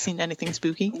you? Seen anything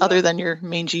spooky other than your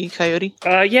mangy coyote?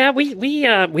 Yeah, we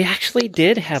actually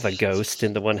did have a ghost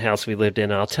in the one house we lived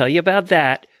in. I'll tell you about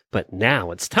that. But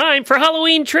now it's time for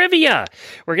Halloween trivia.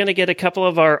 We're going to get a couple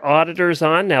of our auditors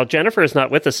on. Now, Jennifer is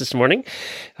not with us this morning.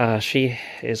 She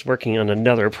is working on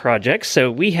another project,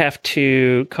 so we have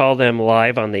to call them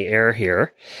live on the air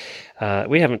here.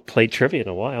 We haven't played trivia in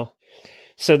a while.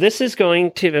 So this is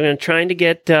I'm trying to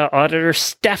get auditor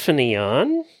Stephanie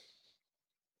on.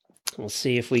 We'll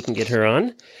see if we can get her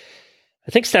on.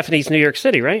 I think Stephanie's New York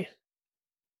City, right?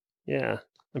 Yeah.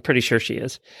 I'm pretty sure she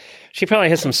is. She probably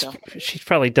has she's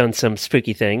probably done some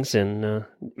spooky things, and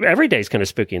every day's kind of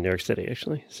spooky in New York City,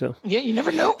 actually. So yeah, you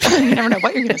never know. You never know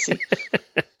what you're going to see.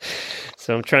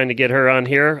 So I'm trying to get her on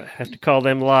here. I have to call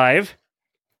them live.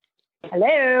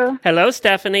 Hello. Hello,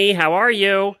 Stephanie. How are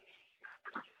you?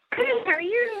 Good. How are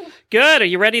you? Good. Are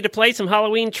you ready to play some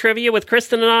Halloween trivia with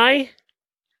Kristen and I?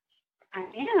 I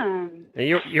am.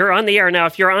 You're on the air now.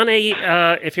 If you're on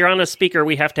a speaker,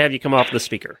 we have to have you come off the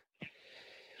speaker.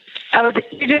 Oh,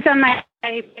 you're just on my.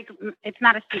 It's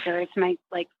not a speaker. It's my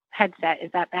headset.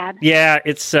 Is that bad? Yeah,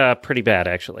 it's pretty bad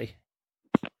actually.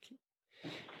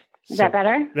 Is that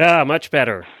better? Yeah, much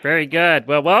better. Very good.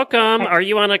 Well, welcome. Are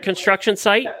you on a construction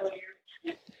site?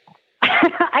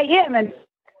 I am, and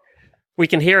we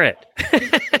can hear it.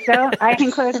 so I can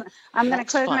close. I'm going to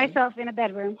close myself in a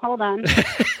bedroom. Hold on.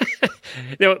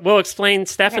 We'll explain.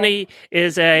 Stephanie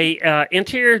is a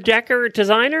interior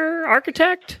designer,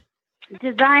 architect.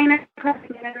 Designer,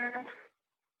 craftsman.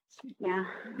 Yeah.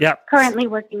 Yep. Currently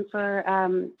working for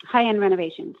high-end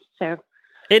renovations. So.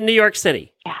 In New York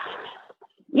City. Yeah.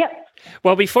 Yep.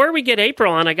 Well, before we get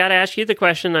April on, I got to ask you the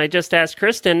question I just asked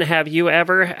Kristen. Have you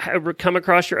ever come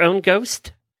across your own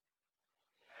ghost?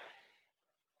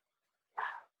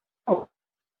 Oh.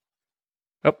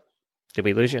 Oh, did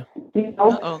we lose you?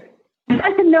 No.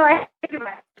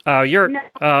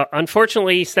 No,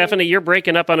 unfortunately, Stephanie, you're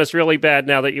breaking up on us really bad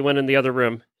now that you went in the other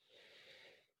room.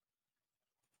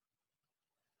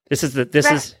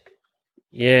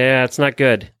 Yeah, it's not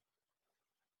good.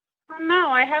 Oh, no,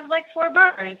 I have 4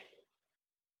 bars.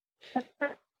 Okay,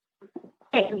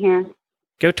 I'm here.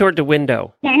 Go toward the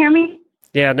window. Can't you hear me?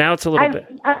 Yeah, now it's a little bit.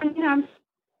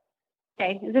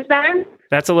 Okay, is this better?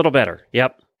 That's a little better.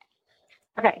 Yep.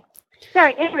 Okay.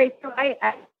 Sorry, anyway, so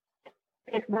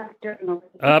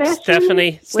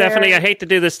Stephanie, I hate to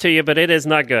do this to you, but it is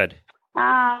not good.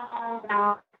 Oh,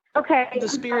 no. Okay. The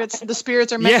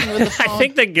spirits are messing with the phone. I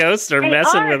think the ghosts are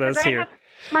messing with us here.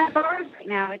 My bars right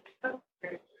now. It's so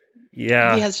weird.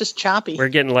 Yeah. Yeah, it's just choppy. We're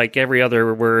getting every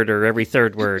other word or every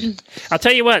third word. I'll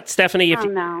tell you what, Stephanie,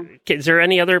 is there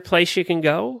any other place you can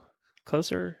go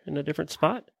closer in a different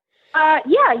spot?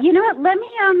 Yeah, you know what? Let me,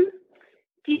 I'll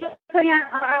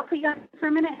put you on for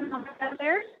a minute and I'll get out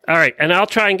there. All right, and I'll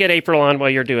try and get April on while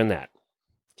you're doing that.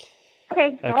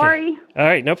 Okay, sorry. All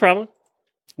right, no problem.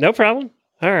 No problem.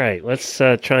 All right, let's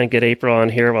try and get April on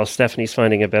here while Stephanie's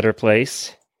finding a better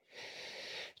place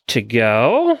to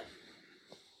go.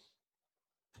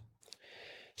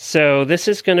 So this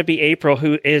is going to be April,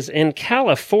 who is in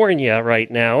California right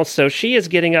now. So she is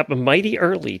getting up mighty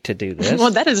early to do this.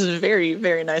 Well, that is very,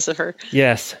 very nice of her.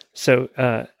 Yes. So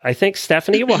I think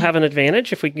Stephanie will have an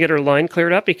advantage if we can get her line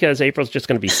cleared up, because April's just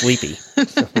going to be sleepy.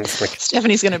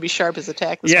 Stephanie's going to be sharp as a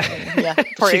tack this morning. Yeah.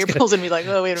 Poor April's going to be like,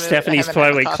 oh, wait a minute. Stephanie's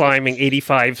probably climbing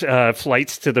 85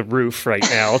 flights to the roof right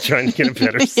now, trying to get a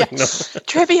better signal.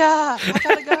 Trivia! I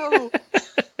gotta go.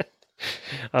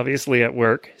 Obviously at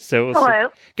work. So hello.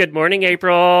 Good morning,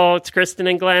 April. It's Kristen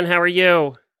and Glenn. How are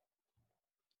you?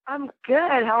 I'm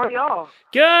good. How are y'all?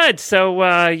 Good.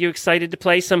 So you excited to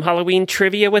play some Halloween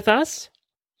trivia with us?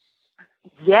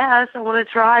 Yes, I want to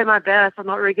try my best. I'm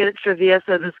not very good at trivia,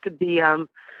 so this could be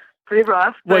pretty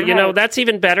rough. Well, that's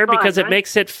even better because it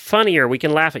makes it funnier. We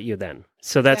can laugh at you then.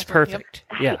 So that's perfect.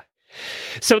 Yep. Yeah.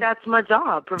 So that's my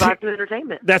job, provide some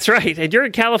entertainment. That's right. And you're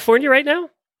in California right now?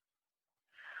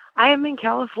 I am in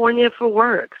California for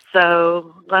work,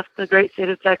 so left the great state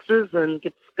of Texas and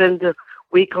get to spend a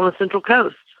week on the Central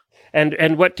Coast.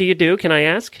 And what do you do, can I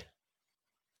ask?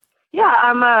 Yeah,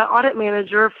 I'm an audit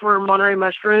manager for Monterey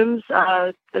Mushrooms,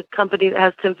 a company that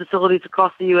has 10 facilities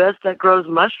across the U.S. that grows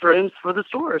mushrooms for the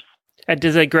stores. And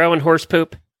does it grow in horse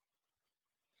poop?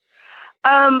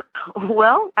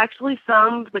 Well, actually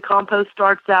the compost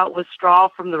starts out with straw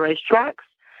from the racetracks,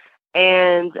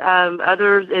 and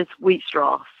others it's wheat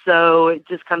straw. So it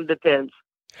just kind of depends.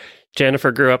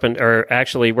 Jennifer grew up or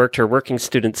actually worked her working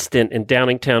student stint in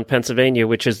Downingtown, Pennsylvania,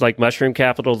 which is like mushroom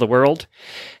capital of the world.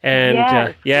 And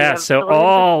Yes, so absolutely.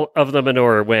 all of the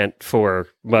manure went for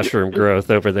mushroom growth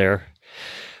over there.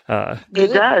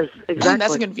 It does, exactly.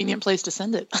 That's a convenient place to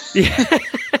send it. Yeah.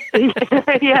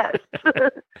 Yes.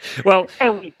 Well,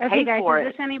 And we Okay, paid guys, for is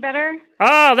it. this any better?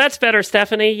 oh, that's better,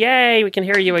 Stephanie. Yay, we can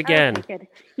hear you again. Okay, good.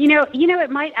 You know, it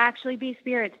might actually be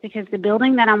spirits because the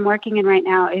building that I'm working in right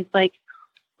now is like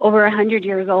over 100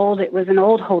 years old. It was an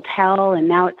old hotel, and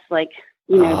now it's like,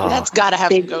 Oh. That's got to have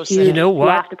some big, ghosts huge in You it. know what?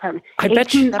 loft apartment. I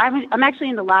bet you. I'm actually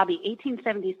in the lobby.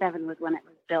 1877 was when it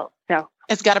was built. So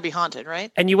It's got to be haunted,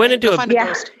 right? And you went into Go a find a yeah.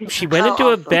 ghost. she went How into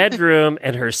a awesome. bedroom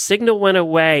and her signal went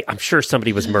away. I'm sure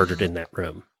somebody was murdered in that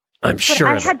room. I'm But sure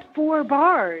I of it. had 4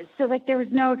 bars, so like there was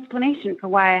no explanation for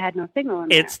why I had no signal in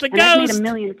there. It's the and I've made ghost. a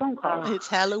million phone calls. It's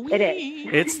Halloween. It is.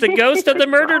 It's the ghost of the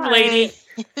murdered lady.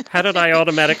 How did I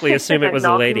automatically assume it was a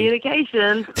No lady?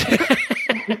 communication.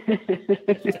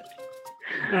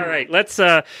 All right,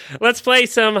 let's play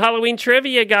some Halloween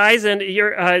trivia, guys. And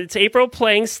it's April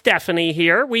playing Stephanie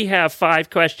here. We have 5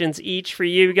 questions each for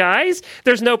you guys.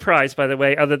 There's no prize, by the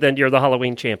way, other than you're the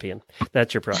Halloween champion.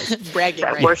 That's your prize. Bragging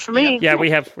That right. works for me. Yeah, we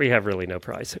have really no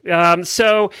prize.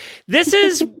 So this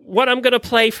is what I'm going to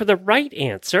play for the right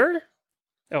answer.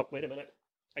 Oh, wait a minute.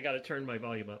 I got to turn my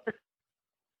volume up.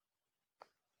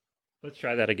 Let's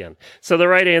try that again. So the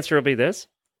right answer will be this.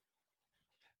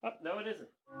 Oh, no, it isn't.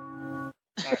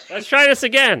 All right, let's try this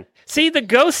again. See, the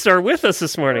ghosts are with us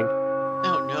this morning.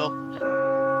 Oh,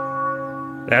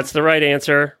 no. That's the right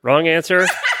answer. Wrong answer.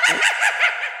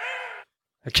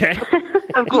 Okay.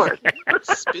 Of course.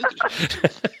 Spooky.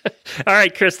 All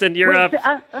right, Kristen, you're up.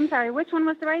 I'm sorry, which one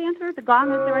was the right answer? The gong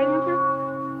was the right answer?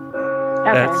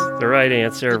 Okay. That's the right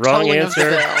answer. The Wrong tolling of the answer.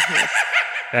 bell, yes.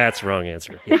 That's wrong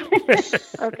answer. Yeah.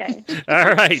 Okay.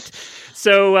 All right.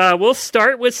 So we'll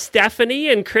start with Stephanie,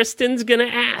 and Kristen's going to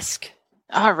ask.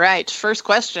 All right, first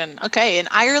question. Okay, in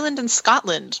Ireland and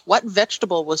Scotland, what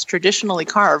vegetable was traditionally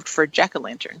carved for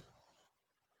jack-o'-lantern?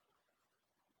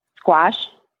 Squash.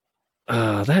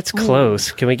 Oh, that's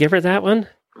close. Can we give her that one?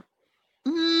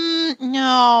 No.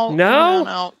 No?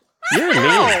 No. You're mean.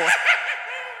 No.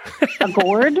 A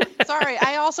gourd. Sorry,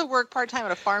 I also work part-time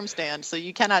at a farm stand, so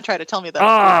you cannot try to tell me that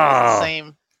Oh. it's the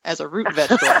same as a root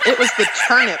vegetable. It was the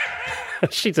turnip.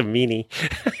 She's a meanie.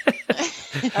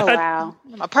 Oh, wow.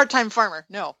 I'm a part-time farmer.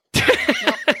 No.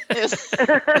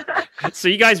 So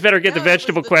you guys better get the No, it was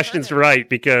vegetable the questions turnip. right,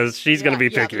 because she's going to be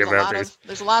picky there's about these.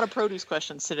 There's a lot of produce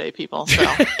questions today, people. So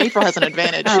April has an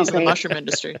advantage. Oh, She's in the great. mushroom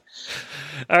industry.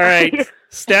 All right.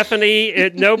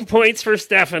 Stephanie, no points for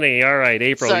Stephanie. All right,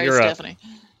 April, Sorry, you're up. Stephanie.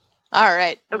 All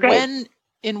right. Okay.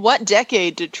 In what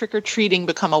decade did trick-or-treating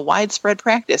become a widespread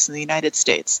practice in the United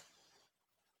States?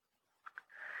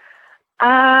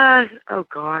 Oh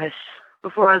gosh,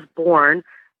 before I was born.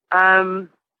 I'm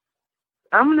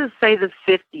going to say the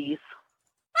 50s.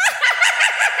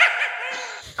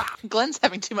 Glenn's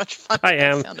having too much fun I with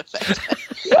that am. sound effect.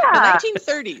 Yeah. The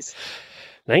 1930s.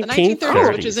 The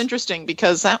 1930s, which is interesting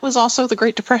because that was also the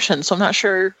Great Depression, so I'm not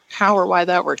sure how or why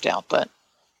that worked out, but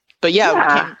yeah. It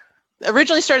became,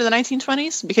 originally started in the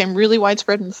 1920s, became really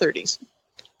widespread in the 30s.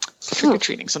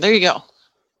 Trick-or-treating. So there you go.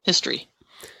 History.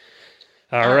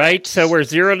 All right, so we're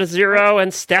 0-0,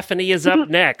 and Stephanie is up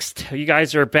next. You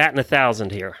guys are batting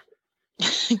 1,000 here.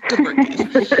 Good work,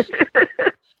 guys.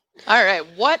 All right.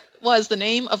 What was the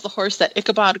name of the horse that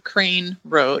Ichabod Crane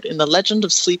rode in The Legend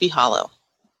of Sleepy Hollow?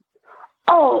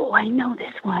 Oh, I know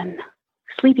this one.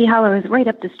 Sleepy Hollow is right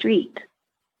up the street.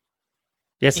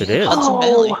 Yes, it Yeah, is. Hudson Oh.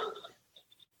 Valley.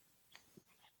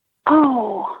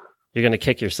 Oh, You're going to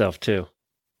kick yourself, too.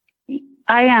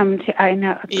 I am. I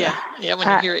know. Yeah. When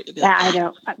you hear it, you'll be Yeah, like, I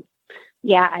don't.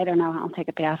 Yeah, I don't know. I'll take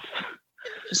a pass.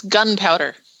 it's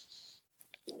gunpowder.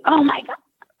 Oh my god.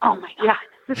 Oh my god.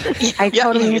 I Yeah,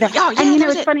 totally knew that. yeah, yeah, And you that know,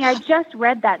 was it's it. funny. I just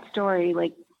read that story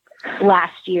like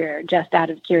last year, just out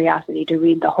of curiosity to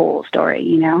read the whole story.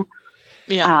 You know,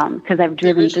 Yeah. because I've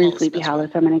driven original through is Sleepy best Hollow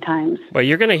so many times. Well,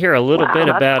 you're going to hear a little Wow, bit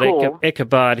that's about cool.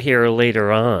 Ichabod here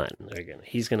later on.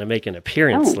 He's going to make an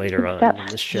appearance Oh, later good on stuff. in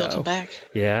the He'll come show. back.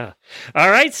 Yeah. All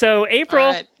right, so April,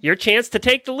 All right. your chance to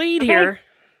take the lead Okay. here.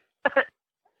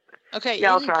 Okay.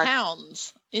 Yeah, I'll in try.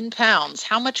 pounds. In pounds,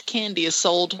 how much candy is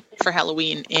sold for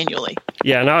Halloween annually?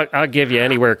 Yeah, and I'll give you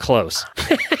anywhere close.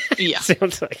 Yeah.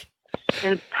 Sounds like.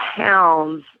 In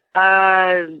pounds.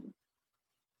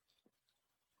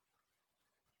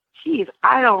 Geez,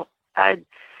 I don't.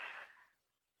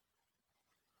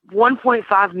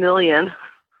 1.5 million.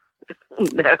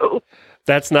 No.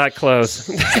 That's not close.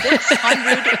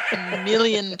 600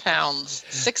 million pounds.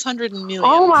 600 million.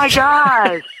 Oh my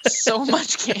gosh. So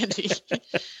much candy.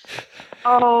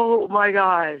 Oh my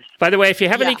gosh. By the way, if you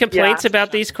have any complaints Yeah.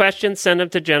 about these questions, send them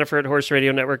to Jennifer at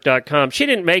horseradionetwork.com. She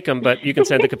didn't make them, but you can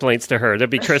send the complaints to her. That'd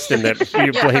be Tristan that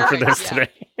you blame for this today.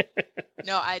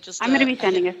 No, I just. I'm going to be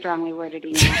sending a strongly worded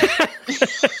email.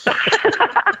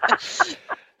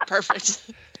 Perfect.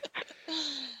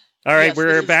 All right, Yes, we're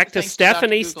this is back to thanks to Dr.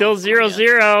 Stephanie, Google. still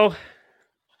 0-0.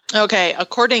 Okay,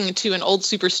 according to an old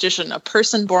superstition, a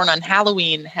person born on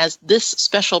Halloween has this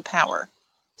special power.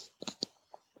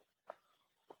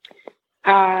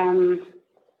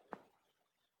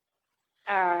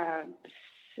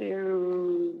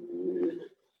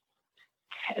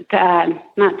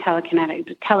 Not telekinetic,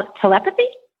 but telepathy?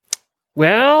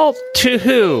 Well, to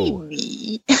who?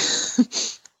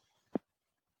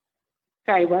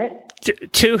 Sorry, what?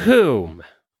 To whom?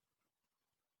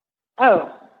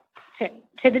 Oh, to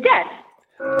the dead.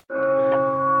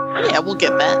 Yeah, we'll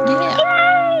get that.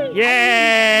 Yeah.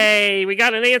 Yay! We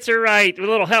got an answer right. A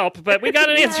little help, but we got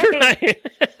an answer right.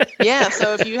 Yeah,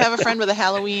 so if you have a friend with a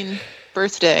Halloween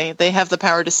birthday, they have the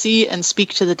power to see and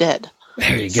speak to the dead.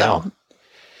 There you So,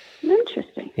 go.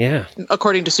 Interesting. Yeah.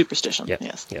 according to superstition. Yep.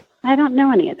 Yes. Yep. I don't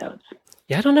know any of those.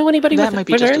 Yeah, I don't know anybody That with. might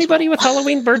be Was there just as anybody well. with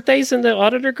Halloween birthdays in the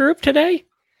auditor group today?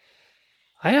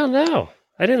 I don't know.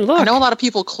 I didn't look. I know a lot of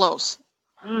people close.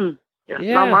 Yeah.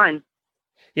 Not mine.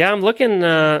 Yeah, I'm looking.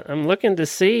 I'm looking to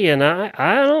see, and I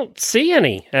don't see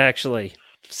any actually.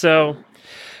 So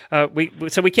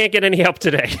we can't get any help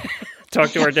today.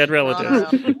 Talk to our dead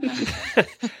relatives. No.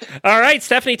 All right,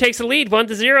 Stephanie takes the lead,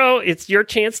 1-0. It's your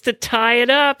chance to tie it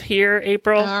up here,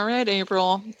 April. All right,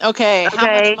 April. Okay, how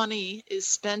Okay. much money is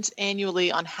spent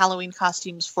annually on Halloween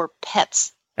costumes for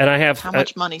pets? And I have How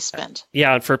much money spent?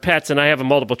 yeah, for pets, and I have a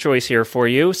multiple choice here for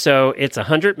you. So it's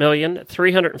 100 million,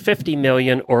 350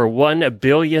 million, or $1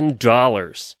 billion.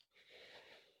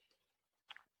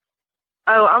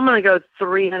 Oh, I'm going to go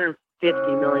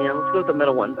 350 million. Let's go with the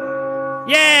middle one.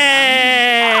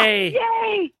 Yay!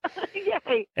 Yay!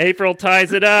 Yay! April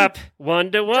ties it up,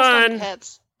 1-1. Just on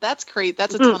pets. That's great.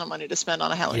 That's a ton of money to spend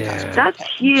on a Halloween Yeah. costume. That's Okay,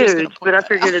 I'm just gonna huge, point but I that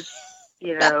figured out. it's,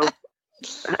 you know.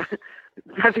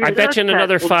 I bet you in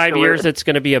another 5 years it's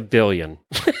going to be $1 billion.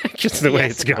 Just the way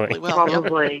Yes, it's it probably going. will. Yep.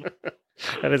 Probably.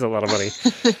 That is a lot of money.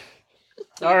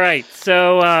 All right,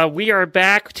 so we are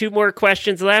back. 2 more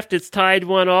questions left. It's tied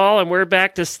 1-1, and we're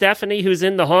back to Stephanie, who's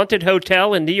in the haunted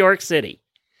hotel in New York City.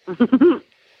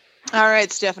 All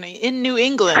right, Stephanie. In New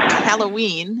England,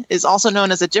 Halloween is also known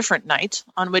as a different night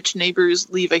on which neighbors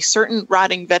leave a certain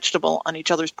rotting vegetable on each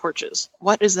other's porches.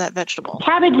 What is that vegetable?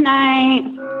 Cabbage night.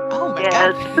 Oh my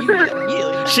Yes. God! You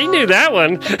immediately. She knew that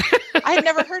one. I had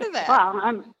never heard of that. Well,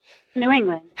 I'm New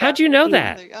England. How'd you know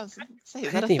that? There you go. Say,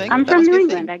 is that a didn't thing? I'm That from must New be a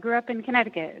England. thing. I grew up in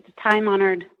Connecticut. It's a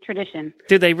time-honored tradition.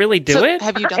 Do they really do So, it?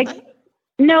 Have you done that?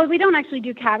 No, we don't actually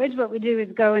do cabbage. What we do is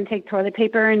go and take toilet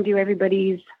paper and do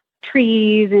everybody's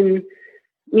trees, and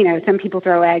some people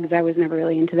throw eggs. I was never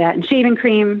really into that. And shaving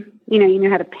cream. You knew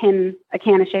how to pin a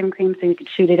can of shaving cream so you could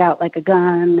shoot it out like a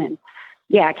gun. And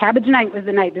yeah, cabbage night was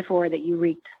the night before that you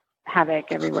wreaked havoc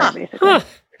everywhere, Huh. basically. Huh.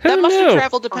 Who That must knew? have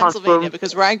traveled to Pennsylvania Awesome.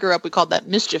 because where I grew up, we called that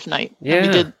mischief night. Yeah. And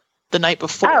we did the night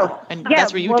before. Oh, and yeah.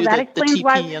 that's where you well, do that the explains TP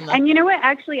why. and the. And you know what?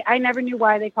 Actually, I never knew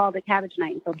why they called it cabbage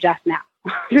night until just now.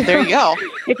 There you go.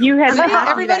 If you hadn't See, asked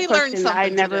me everybody that learned question, I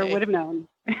something never today. would have known.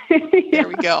 There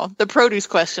we go. The produce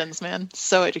questions, man.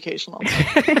 So educational.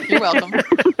 You're welcome.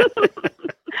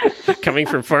 Coming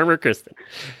from Farmer Kristen.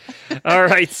 All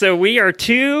right, so we are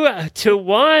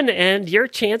 2-1, and your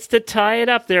chance to tie it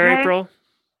up there, Okay. April.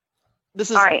 This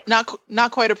is All right.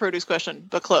 not quite a produce question,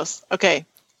 but close. Okay.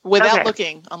 Without Okay.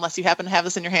 looking, unless you happen to have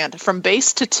this in your hand, from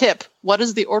base to tip, what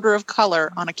is the order of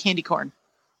color on a candy corn?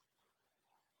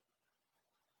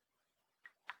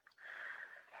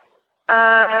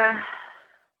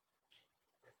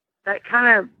 That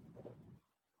kind of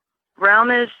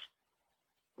brownish,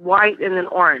 white, and then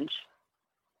orange.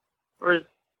 Or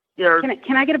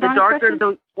Can I get a the bonus darker question?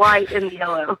 the white and the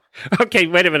yellow. Okay,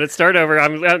 wait a minute. Start over.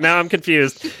 Now I'm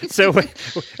confused. So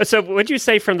what'd you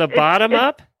say from the bottom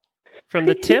up? From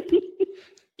the tip?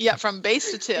 Yeah, from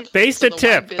base to tip. Base So to the wide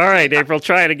tip. bit- All right, April,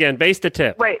 try it again. Base to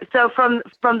tip. Wait, so from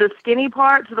the skinny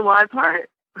part to the wide part?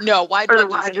 No, wide Or the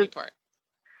part to the skinny widest- part.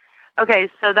 Okay,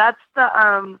 so that's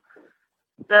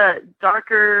the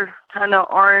darker kind of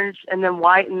orange and then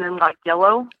white and then like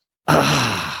yellow.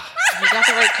 Ah. You got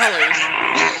the right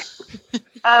colors.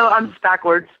 Oh, I'm just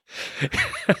backwards.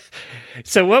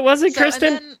 So what was it, So, and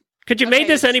Kristen? then Could you make okay,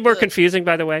 this any more the- confusing,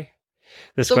 by the way?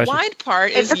 This the question. wide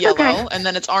part is It's yellow, okay. and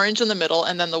then it's orange in the middle,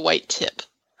 and then the white tip.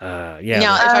 Yeah.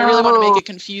 Now, if I really want to make it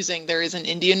confusing, there is an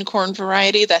Indian corn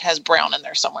variety that has brown in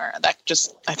there somewhere.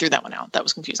 I threw that one out. That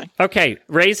was confusing. Okay,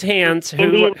 raise hands.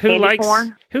 Indian Who candy likes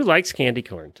corn? Who likes candy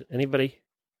corn? Anybody?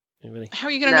 How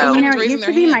are you going to No. know You who's know, it raising used their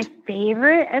to be hand? my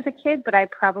favorite as a kid, but I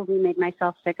probably made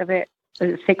myself sick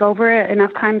over it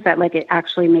enough times that like it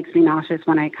actually makes me nauseous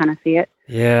when I kind of see it.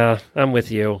 Yeah, I'm with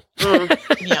you.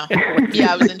 Yeah,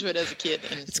 I was into it as a kid.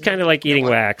 And It's kind of like eating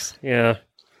wax. Yeah,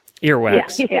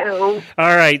 earwax. Yeah. Ew.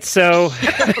 All right, so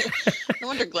No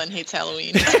wonder Glenn hates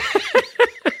Halloween.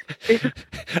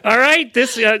 all right,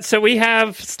 so we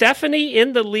have Stephanie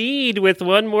in the lead with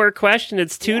one more question.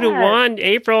 It's 2-1.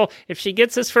 April, if she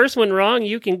gets this first one wrong,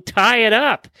 you can tie it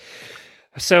up.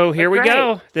 So here we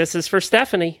go. This is for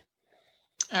Stephanie.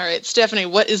 All right, Stephanie,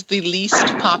 what is the least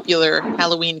popular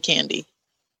Halloween candy?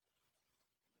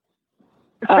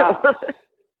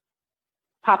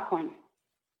 Popcorn.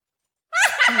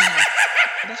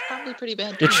 That's probably pretty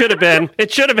bad. It should have been.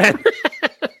 It should have been.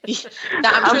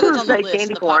 I'm sure that's on the say list.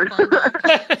 candy The corn. popcorn bar.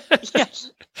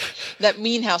 Yes. That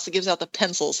mean house that gives out the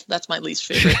pencils. That's my least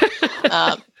favorite.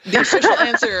 The official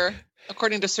answer,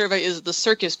 according to survey, is the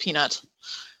circus peanut,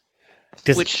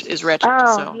 which is wretched.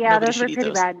 Oh, so yeah, nobody those should were eat pretty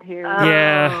those. bad too.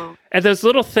 Yeah. And those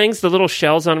little things, the little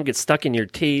shells on them get stuck in your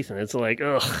teeth, and it's like,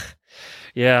 ugh.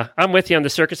 Yeah, I'm with you on the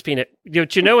circus peanut.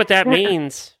 But you know what that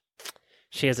means?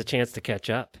 She has a chance to catch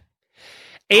up.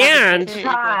 And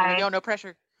Hey, April, no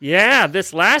pressure. yeah,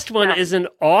 this last one is an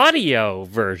audio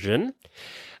version.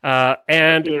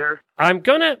 And Dear. I'm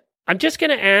just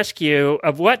gonna ask you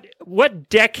of what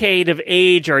decade of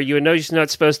age are you? I know you're not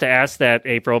supposed to ask that,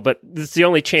 April, but this is the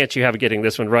only chance you have of getting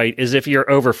this one right is if you're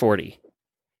over 40.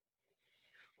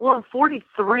 Well, I'm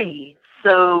 43,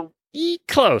 so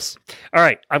Close. All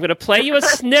right, I'm gonna play you a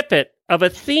snippet of a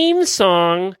theme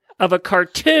song of a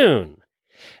cartoon,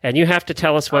 and you have to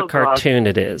tell us what Oh, God. cartoon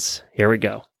it is. Here we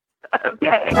go.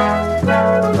 okay.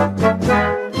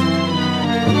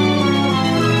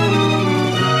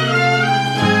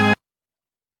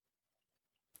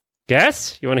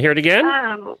 Guess? You want to hear it again?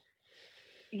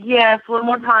 Yes, one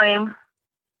more time.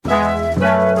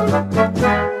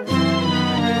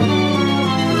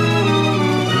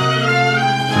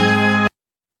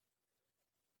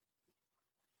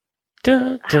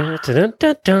 Dun, dun, dun, dun,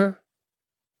 dun, dun.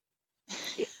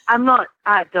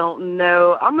 I don't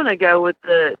know. I'm going to go with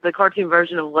the cartoon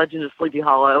version of Legend of Sleepy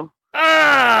Hollow.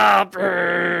 Ah,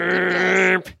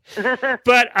 burp.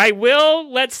 But I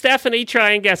will let Stephanie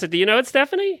try and guess it. Do you know it,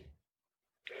 Stephanie?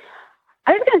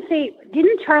 I was going to say,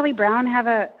 didn't Charlie Brown have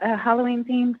a Halloween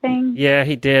themed thing? Yeah,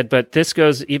 he did, but this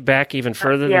goes back even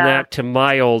further than that to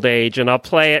my old age, and I'll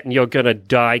play it, and you're going to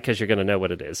die because you're going to know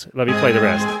what it is. Let me play the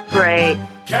rest. Great.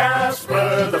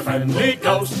 Casper, the friendly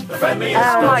ghost, the friendliest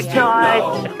Oh, my ghost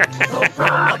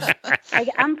God.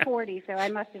 I'm 40, so I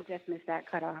must have just missed that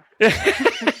cutoff.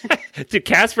 To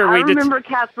Casper, I remember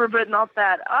Casper, but not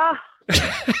that.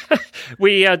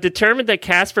 We determined that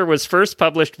Casper was first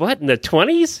published, in the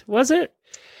 20s, was it?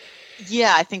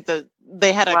 Yeah, I think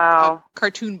they had a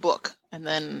cartoon book, and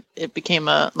then it became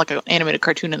an animated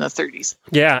cartoon in the 30s.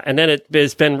 Yeah, and then it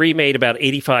has been remade about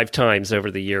 85 times over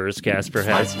the years, Casper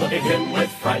has.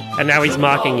 And now he's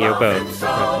mocking you both.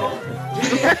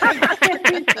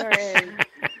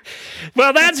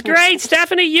 Well, that's great,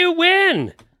 Stephanie. You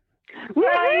win.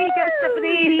 There you go,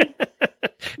 Stephanie.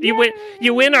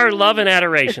 You win our love and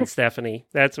adoration, Stephanie.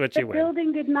 That's what you The win.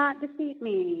 building did not defeat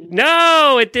me.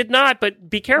 No, it did not. But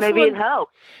be careful. Maybe it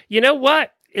helped. You know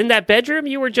what? In that bedroom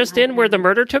you were just in where the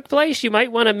murder took place, you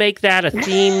might want to make that a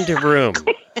themed room.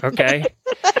 Okay?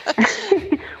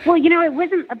 Well, it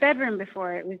wasn't a bedroom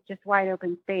before. It was just wide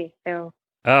open space. So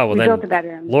Oh, well we then, built a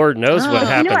bedroom. Lord knows what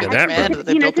happened in that room.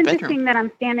 It's interesting that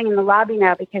I'm standing in the lobby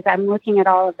now because I'm looking at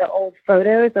all of the old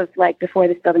photos of before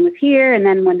this building was here, and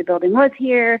then when the building was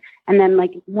here, and then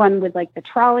one with the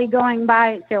trolley going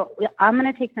by. So I'm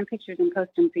going to take some pictures and post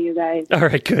them for you guys. All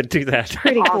right, good. Do that.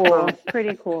 Pretty cool.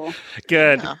 Pretty cool.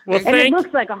 Good. Yeah. Well, And it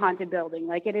looks like a haunted building.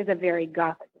 It is a very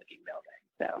gothic looking building.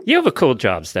 So you have a cool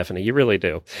job, Stephanie. You really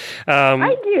do.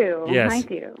 I do. Yes, I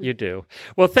do. You do.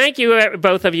 Well, thank you,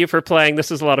 both of you, for playing. This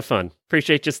was a lot of fun.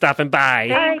 Appreciate you stopping by.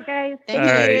 All right, guys.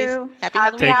 Thank you. Happy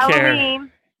Happy Halloween. Take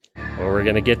care. Well, we're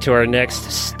going to get to our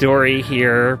next story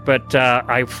here, but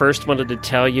I first wanted to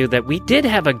tell you that we did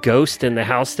have a ghost in the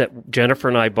house that Jennifer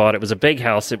and I bought. It was a big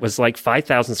house. It was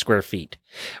 5,000 square feet.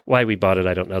 Why we bought it,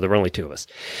 I don't know. There were only two of us.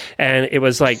 And it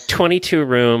was 22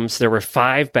 rooms. There were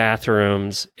 5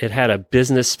 bathrooms. It had a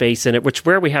business space in it,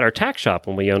 where we had our tack shop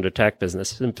when we owned a tack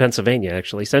business in Pennsylvania,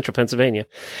 actually, central Pennsylvania.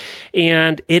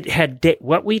 And it had,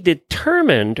 what we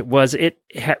determined was it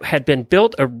had been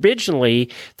built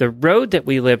originally, the road that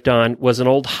we lived on on was an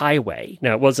old highway.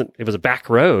 Now, it was a back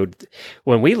road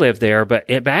when we lived there, but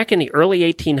back in the early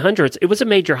 1800s, it was a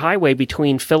major highway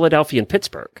between Philadelphia and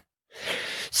Pittsburgh.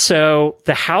 So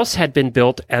the house had been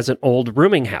built as an old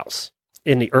rooming house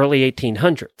in the early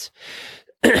 1800s.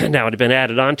 Now, it had been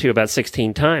added on to about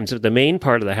 16 times, but the main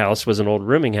part of the house was an old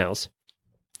rooming house.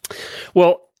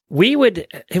 Well,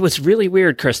 it was really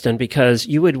weird, Kristen, because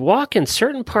you would walk in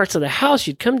certain parts of the house,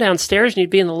 you'd come downstairs and you'd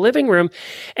be in the living room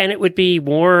and it would be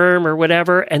warm or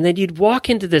whatever. And then you'd walk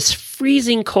into this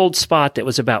freezing cold spot that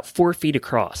was about 4 feet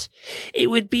across. It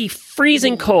would be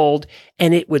freezing cold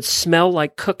and it would smell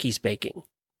like cookies baking.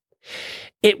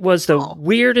 It was the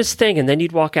weirdest thing. And then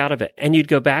you'd walk out of it and you'd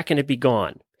go back and it'd be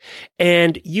gone.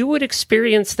 And you would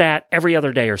experience that every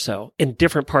other day or so in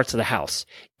different parts of the house.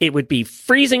 It would be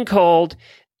freezing cold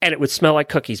and it would smell like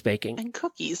cookies baking. And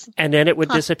cookies. And then it would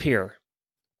disappear.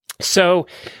 So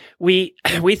we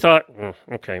thought,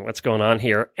 okay, what's going on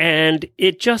here? And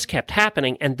it just kept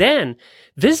happening. And then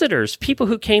visitors, people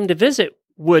who came to visit,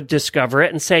 would discover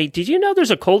it and say, did you know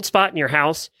there's a cold spot in your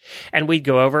house? And we'd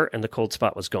go over and the cold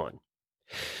spot was gone.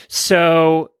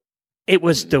 So it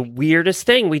was the weirdest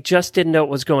thing. We just didn't know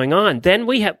what was going on. Then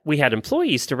we had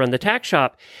employees to run the tack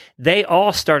shop. They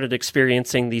all started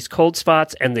experiencing these cold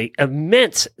spots and the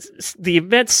immense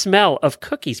smell of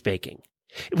cookies baking.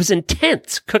 It was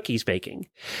intense, cookies baking.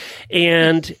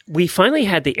 And we finally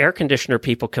had the air conditioner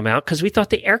people come out because we thought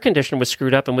the air conditioner was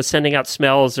screwed up and was sending out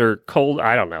smells or cold.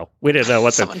 I don't know. We didn't know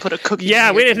what Someone put a cookie.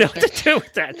 Yeah, we didn't know what to do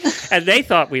with that. And they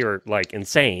thought we were like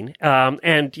insane.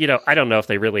 And, I don't know if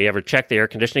they really ever checked the air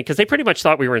conditioning because they pretty much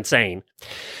thought we were insane.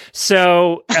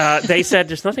 So they said,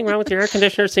 there's nothing wrong with your air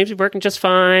conditioner. It seems to be working just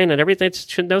fine and everything,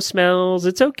 no smells.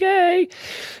 It's okay.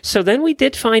 So then we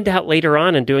did find out later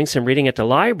on in doing some reading at the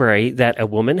library that a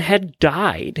woman had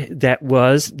died that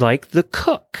was like the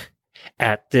cook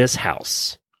at this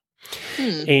house.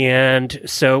 And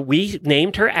so we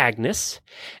named her Agnes,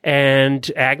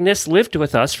 and Agnes lived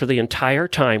with us for the entire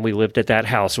time we lived at that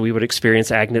house. We would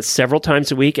experience Agnes several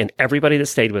times a week, and everybody that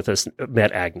stayed with us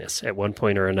met Agnes at one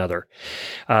point or another.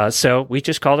 So we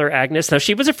just called her Agnes. Now,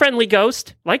 she was a friendly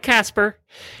ghost, like Casper.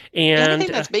 And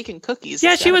anything that's baking cookies.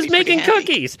 Yeah, she was making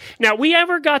cookies. Now, we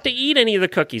never got to eat any of the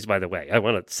cookies, by the way. I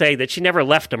want to say that she never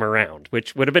left them around,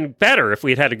 which would have been better if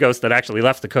we had had a ghost that actually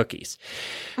left the cookies.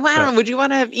 Wow, would you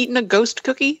want to have eaten a ghost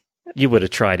cookie? You would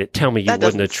have tried it. Tell me you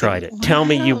wouldn't have tried it. Tell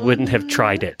me you wouldn't have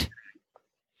tried it.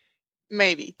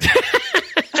 Maybe.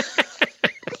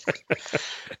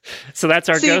 So that's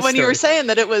our ghost when story. You were saying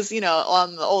that it was,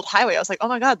 on the old highway, I was like, oh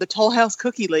my God, the Toll House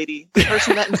cookie lady, the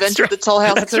person that invented the Toll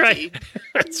House cookie. Right.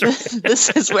 That's right. This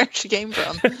is where she came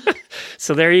from.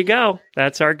 So there you go.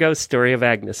 That's our ghost story of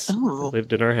Agnes. Oh, who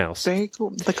lived in our house. Very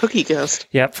cool. The cookie ghost.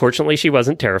 Yeah. Fortunately, she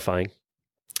wasn't terrifying.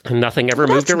 And nothing ever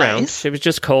moved around. Nice. It was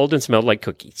just cold and smelled like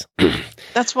cookies.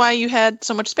 That's why you had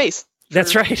so much space.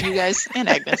 That's right. You guys and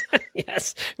Agnes.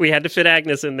 Yes, we had to fit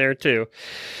Agnes in there too.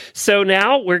 So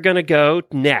now we're going to go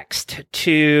next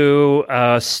to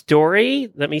a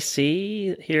story. Let me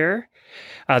see here.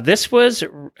 This was,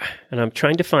 and I'm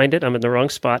trying to find it. I'm in the wrong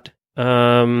spot.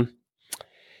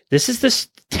 This is the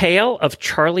tale of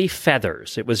Charlie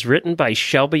Feathers. It was written by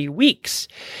Shelby Weeks.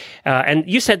 And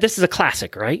you said this is a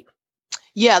classic, right?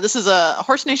 Yeah, this is a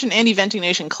Horse Nation and Eventing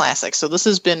Nation classic. So this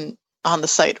has been on the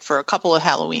site for a couple of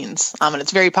Halloweens, and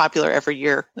it's very popular every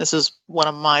year. This is one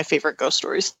of my favorite ghost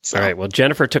stories. So. All right, well,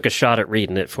 Jennifer took a shot at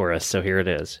reading it for us, so here it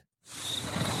is.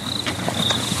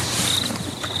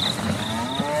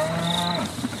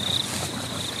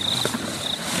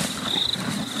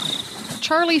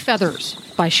 Charlie Feathers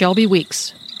by Shelby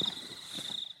Weeks.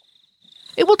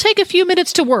 It will take a few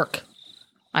minutes to work.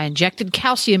 I injected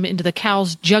calcium into the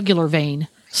cow's jugular vein,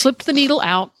 slipped the needle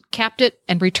out, capped it,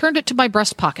 and returned it to my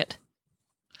breast pocket.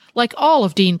 Like all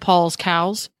of Dean Paul's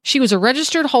cows, she was a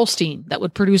registered Holstein that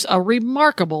would produce a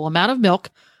remarkable amount of milk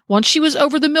once she was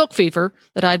over the milk fever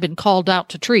that I'd been called out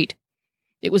to treat.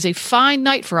 It was a fine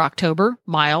night for October,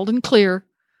 mild and clear.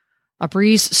 A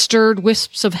breeze stirred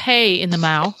wisps of hay in the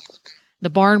mow. The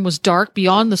barn was dark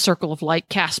beyond the circle of light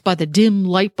cast by the dim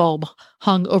light bulb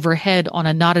hung overhead on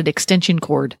a knotted extension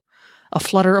cord. A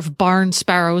flutter of barn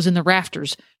sparrows in the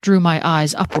rafters drew my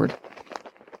eyes upward.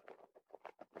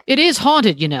 It is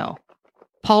haunted, you know.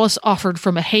 Paulus offered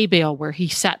from a hay bale where he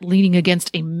sat leaning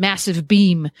against a massive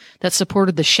beam that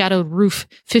supported the shadowed roof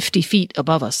 50 feet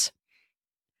above us.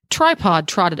 Tripod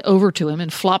trotted over to him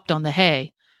and flopped on the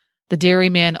hay. The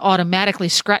dairyman automatically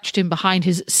scratched him behind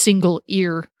his single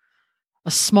ear.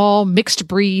 A small,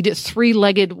 mixed-breed,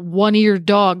 three-legged, one-eared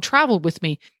dog traveled with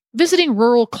me, visiting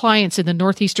rural clients in the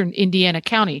northeastern Indiana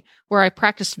county where I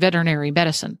practiced veterinary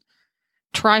medicine.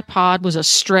 tripod was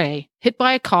astray, hit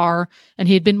by a car, and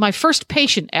he had been my first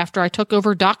patient after I took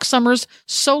over Doc Summers'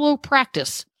 solo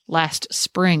practice last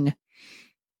spring.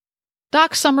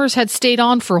 Doc Summers had stayed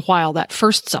on for a while that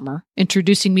first summer,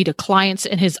 introducing me to clients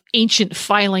and his ancient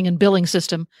filing and billing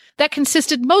system that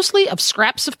consisted mostly of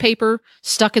scraps of paper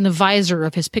stuck in the visor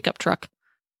of his pickup truck.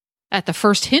 At the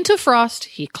first hint of frost,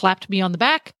 he clapped me on the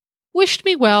back, wished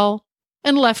me well,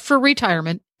 and left for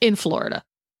retirement in Florida.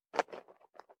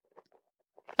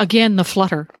 Again the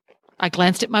flutter. I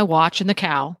glanced at my watch and the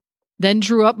cow, then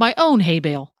drew up my own hay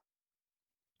bale.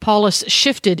 Paulus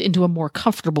shifted into a more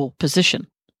comfortable position.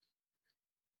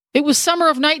 It was summer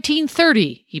of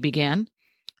 1930, he began.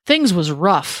 Things was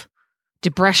rough.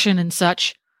 Depression and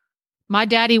such. My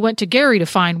daddy went to Gary to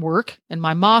find work, and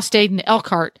my ma stayed in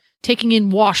Elkhart, taking in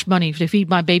wash money to feed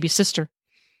my baby sister.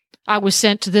 I was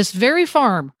sent to this very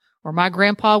farm, where my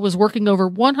grandpa was working over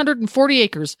 140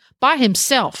 acres by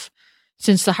himself,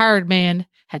 since the hired man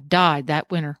had died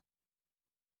that winter.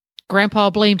 Grandpa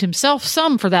blamed himself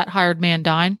some for that hired man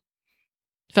dying.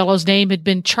 Fellow's name had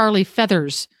been Charlie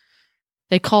Feathers.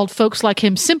 They called folks like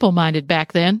him simple-minded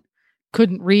back then.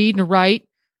 Couldn't read nor write.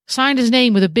 Signed his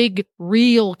name with a big,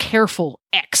 real careful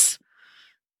X.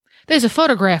 There's a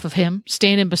photograph of him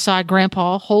standing beside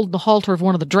Grandpa holding the halter of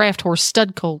one of the draft horse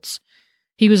stud colts.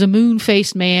 He was a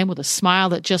moon-faced man with a smile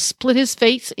that just split his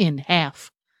face in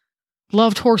half.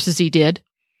 Loved horses, he did.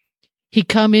 He'd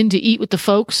come in to eat with the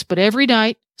folks, but every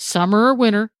night, summer or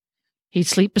winter, he'd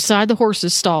sleep beside the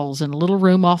horses' stalls in a little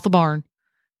room off the barn.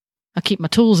 I keep my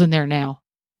tools in there now.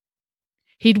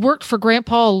 He'd worked for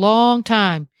Grandpa a long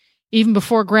time, even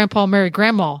before Grandpa married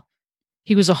Grandma.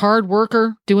 He was a hard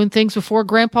worker, doing things before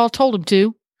Grandpa told him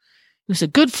to. He was a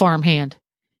good farmhand,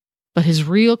 but his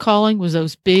real calling was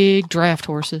those big draft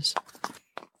horses.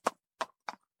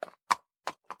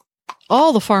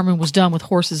 All the farming was done with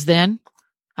horses then.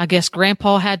 I guess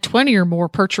Grandpa had 20 or more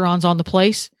Percherons on the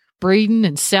place. Breeding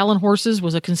and selling horses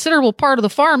was a considerable part of the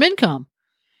farm income,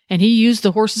 and he used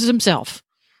the horses himself.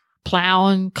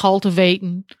 Plowing,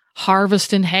 cultivating,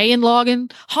 harvesting, hay and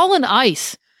logging, hauling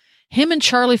ice. Him and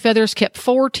Charlie Feathers kept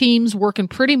 4 teams working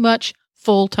pretty much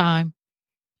full time.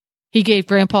 He gave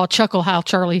Grandpa a chuckle how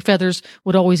Charlie Feathers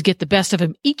would always get the best of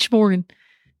him each morning.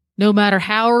 No matter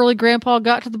how early Grandpa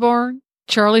got to the barn,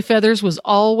 Charlie Feathers was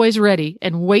always ready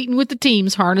and waiting with the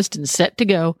teams harnessed and set to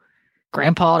go.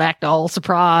 Grandpa would act all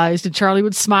surprised, and Charlie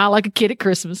would smile like a kid at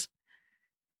Christmas.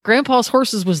 Grandpa's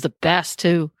horses was the best,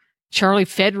 too. Charlie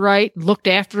fed right and looked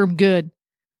after him good.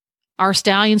 Our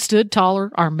stallions stood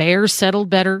taller, our mares settled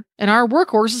better, and our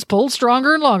workhorses pulled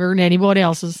stronger and longer than anyone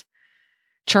else's.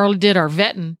 Charlie did our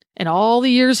vetting, and all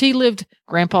the years he lived,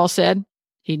 Grandpa said,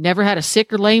 he never had a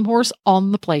sick or lame horse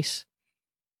on the place.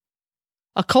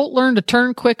 A colt learned to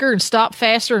turn quicker and stop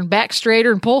faster and back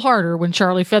straighter and pull harder when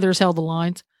Charlie Feathers held the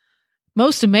lines.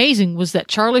 Most amazing was that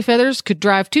Charlie Feathers could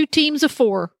drive 2 teams of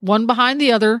 4, one behind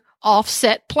the other,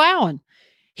 offset plowing.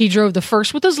 He drove the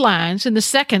first with his lines and the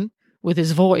second with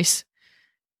his voice.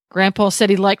 Grandpa said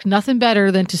he liked nothing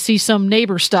better than to see some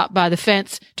neighbor stop by the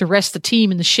fence to rest the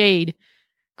team in the shade.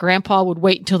 Grandpa would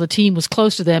wait until the team was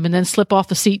close to them and then slip off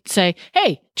the seat and say,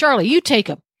 "Hey, Charlie, you take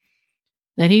him."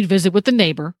 Then he'd visit with the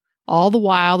neighbor, all the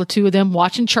while the 2 of them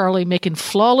watching Charlie making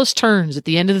flawless turns at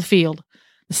the end of the field.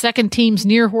 The second team's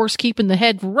near horse keeping the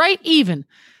head right even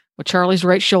with Charlie's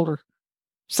right shoulder.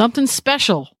 Something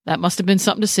special. That must have been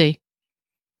something to see.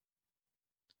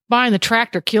 Buying the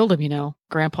tractor killed him, you know,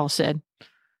 Grandpa said.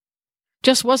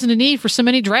 Just wasn't a need for so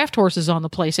many draft horses on the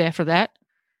place after that.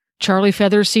 Charlie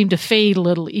Feathers seemed to fade a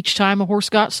little each time a horse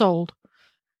got sold.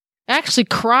 I actually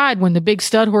cried when the big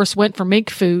stud horse went for mink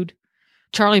food.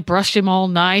 Charlie brushed him all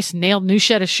nice and nailed a new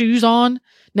set of shoes on,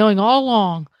 knowing all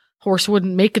along horse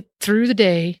wouldn't make it through the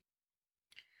day.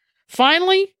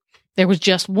 Finally, there was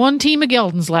just 1 team of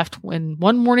geldings left when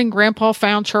one morning Grandpa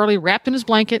found Charlie wrapped in his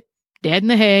blanket, dead in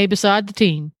the hay beside the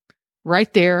team,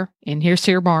 right there in his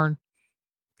here barn.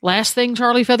 Last thing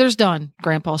Charlie Feathers done,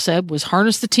 Grandpa said, was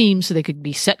harness the team so they could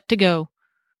be set to go.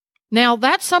 Now,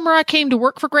 that summer I came to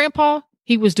work for Grandpa,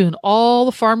 he was doing all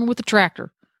the farming with the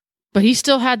tractor, but he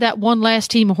still had that one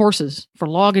last team of horses for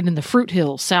logging in the fruit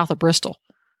hills south of Bristol.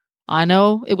 I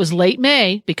know it was late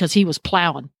May because he was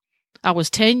plowing. I was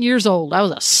 10 years old. I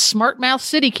was a smart-mouthed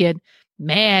city kid,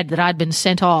 mad that I'd been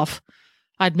sent off.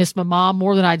 I'd missed my mom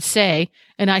more than I'd say,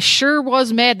 and I sure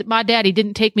was mad that my daddy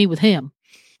didn't take me with him.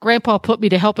 Grandpa put me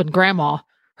to helping Grandma,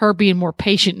 her being more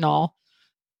patient and all.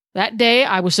 That day,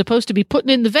 I was supposed to be putting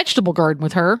in the vegetable garden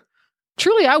with her.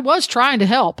 Truly, I was trying to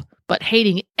help, but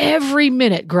hating every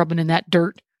minute grubbing in that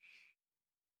dirt.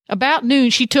 About noon,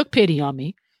 she took pity on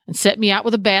me and set me out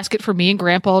with a basket for me and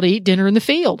Grandpa to eat dinner in the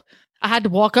field. I had to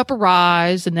walk up a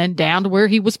rise and then down to where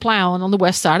he was plowing on the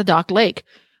west side of Dock Lake,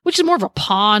 which is more of a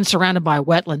pond surrounded by a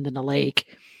wetland than a lake.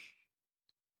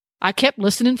 I kept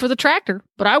listening for the tractor,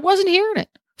 but I wasn't hearing it.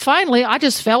 Finally, I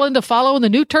just fell into following the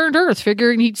new turned earth,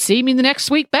 figuring he'd see me the next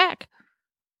week back.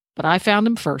 But I found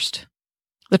him first.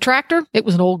 The tractor, it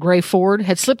was an old gray Ford,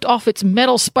 had slipped off its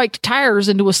metal-spiked tires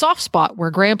into a soft spot where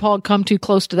Grandpa had come too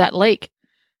close to that lake.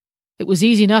 It was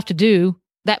easy enough to do.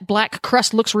 That black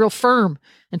crust looks real firm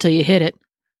until you hit it.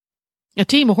 A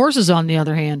team of horses, on the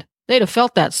other hand, they'd have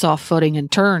felt that soft footing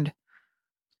and turned.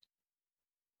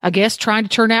 I guess trying to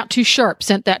turn out too sharp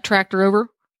sent that tractor over,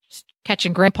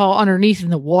 catching Grandpa underneath in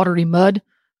the watery mud.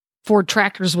 Ford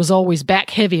tractors was always back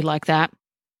heavy like that.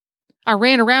 I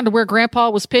ran around to where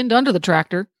Grandpa was pinned under the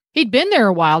tractor. He'd been there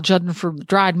a while, judging from the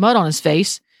dried mud on his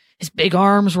face. His big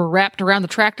arms were wrapped around the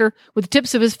tractor, with the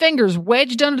tips of his fingers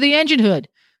wedged under the engine hood.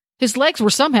 His legs were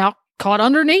somehow caught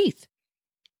underneath.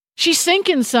 "She's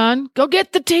sinking, son. Go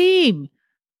get the team."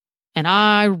 And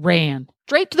I ran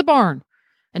straight to the barn.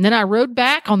 And then I rode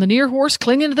back on the near horse,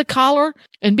 clinging to the collar,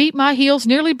 and beat my heels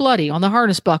nearly bloody on the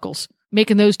harness buckles,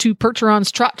 making those two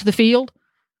Percherons trot to the field,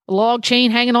 a log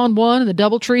chain hanging on one and the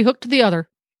double tree hooked to the other.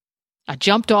 I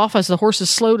jumped off as the horses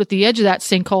slowed at the edge of that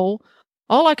sinkhole.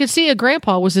 All I could see of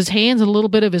Grandpa was his hands and a little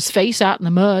bit of his face out in the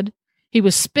mud. He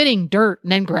was spitting dirt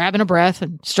and then grabbing a breath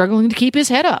and struggling to keep his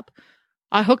head up.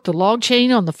 I hooked the log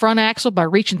chain on the front axle by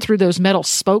reaching through those metal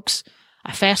spokes.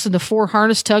 I fastened the 4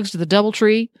 harness tugs to the double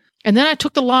tree. And then I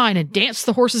took the line and danced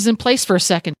the horses in place for a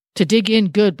second to dig in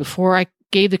good before I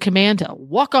gave the command to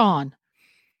walk on.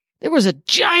 There was a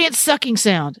giant sucking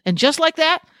sound, and just like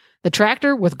that, the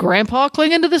tractor, with Grandpa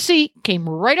clinging to the seat, came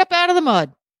right up out of the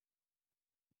mud.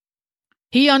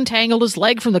 He untangled his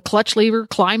leg from the clutch lever,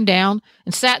 climbed down,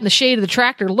 and sat in the shade of the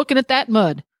tractor looking at that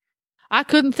mud. I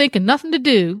couldn't think of nothing to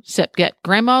do except get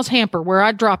Grandma's hamper where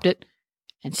I'd dropped it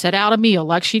and set out a meal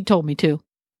like she'd told me to.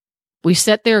 We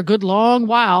sat there a good long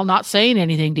while, not saying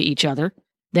anything to each other.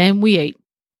 Then we ate.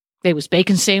 They was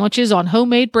bacon sandwiches on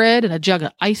homemade bread and a jug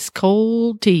of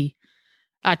ice-cold tea.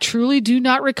 I truly do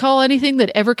not recall anything that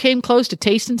ever came close to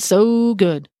tasting so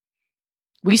good.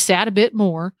 We sat a bit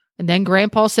more, and then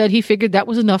Grandpa said he figured that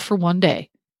was enough for one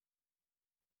day.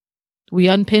 We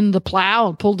unpinned the plow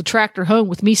and pulled the tractor home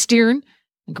with me steering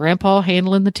and Grandpa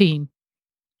handling the team.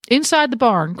 Inside the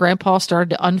barn, Grandpa started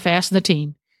to unfasten the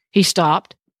team. He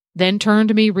stopped, then turned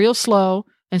to me real slow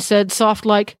and said soft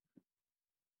like,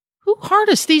 "Who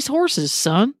harnessed these horses,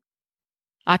 son?"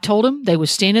 I told him they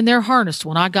was standing there harnessed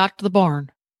when I got to the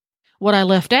barn. What I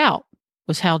left out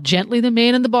was how gently the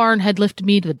man in the barn had lifted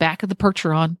me to the back of the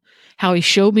Percheron, how he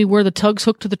showed me where the tugs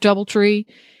hooked to the double tree,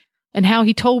 and how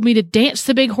he told me to dance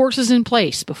the big horses in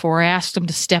place before I asked him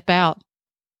to step out.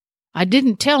 I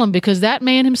didn't tell him because that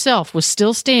man himself was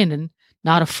still standing,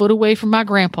 not a foot away from my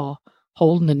Grandpa,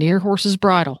 holding the near horse's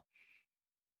bridle.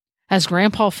 As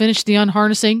Grandpa finished the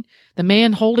unharnessing, the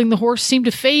man holding the horse seemed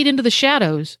to fade into the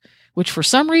shadows, which for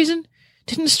some reason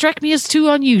didn't strike me as too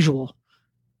unusual.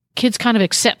 Kids kind of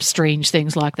accept strange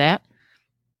things like that.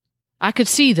 I could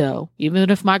see, though, even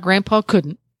if my Grandpa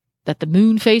couldn't, that the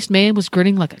moon-faced man was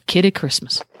grinning like a kid at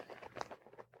Christmas.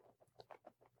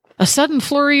 A sudden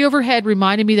flurry overhead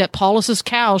reminded me that Paulus's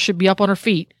cow should be up on her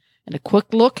feet, and a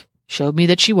quick look showed me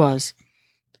that she was.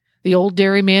 The old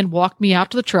dairyman walked me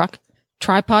out to the truck,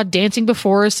 tripod dancing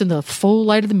before us in the full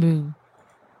light of the moon.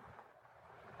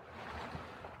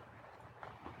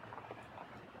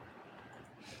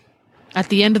 At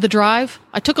the end of the drive,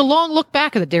 I took a long look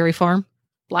back at the dairy farm.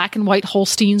 Black and white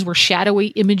Holsteins were shadowy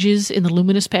images in the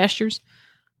luminous pastures.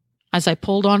 As I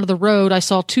pulled onto the road, I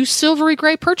saw 2 silvery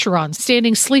gray Percherons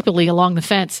standing sleepily along the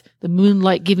fence, the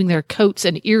moonlight giving their coats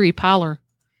an eerie pallor.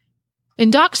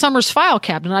 In Doc Summers' file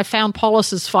cabinet, I found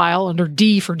Paulus's file under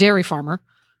D for dairy farmer.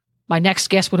 My next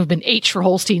guess would have been H for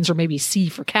Holsteins or maybe C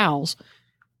for cows.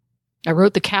 I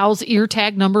wrote the cow's ear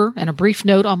tag number and a brief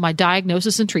note on my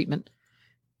diagnosis and treatment.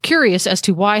 Curious as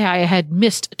to why I had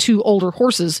missed 2 older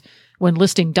horses when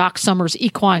listing Doc Summers'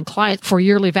 equine client for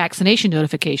yearly vaccination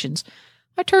notifications,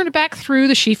 I turned back through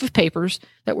the sheaf of papers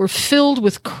that were filled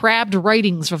with crabbed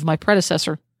writings of my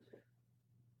predecessor.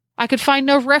 I could find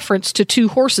no reference to 2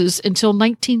 horses until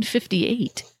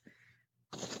 1958.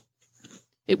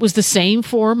 It was the same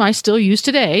form I still use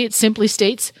today. It simply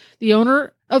states the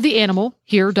owner of the animal,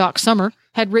 here Doc Summer,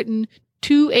 had written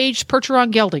 2 aged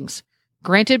Percheron geldings,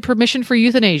 granted permission for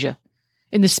euthanasia.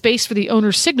 In the space for the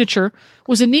owner's signature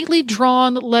was a neatly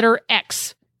drawn letter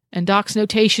X, and Doc's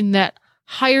notation that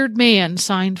hired man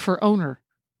signed for owner.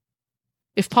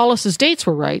 If Paulus's dates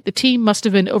were right, the team must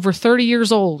have been over 30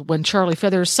 years old when Charlie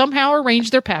Feathers somehow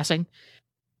arranged their passing.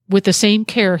 with the same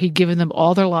care he'd given them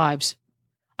all their lives.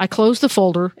 I closed the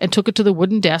folder and took it to the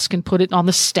wooden desk and put it on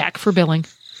the stack for billing.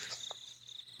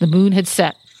 The moon had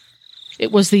set.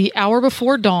 It was the hour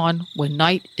before dawn when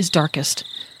night is darkest.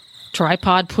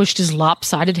 Tripod pushed his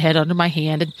lopsided head under my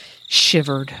hand and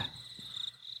shivered.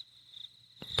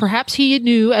 Perhaps he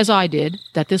knew, as I did,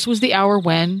 that this was the hour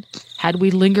when, had we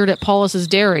lingered at Paulus's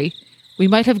dairy, we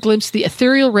might have glimpsed the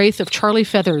ethereal wraith of Charlie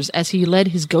Feathers as he led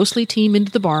his ghostly team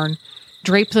into the barn,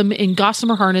 drape them in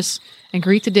gossamer harness, and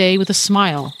greet the day with a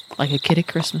smile like a kid at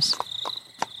Christmas.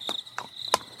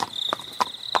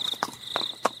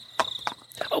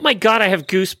 Oh my God, I have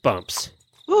goosebumps.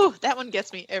 Ooh, that one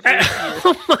gets me every year.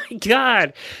 Oh my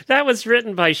God. That was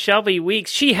written by Shelby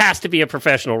Weeks. She has to be a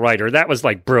professional writer. That was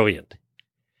like brilliant.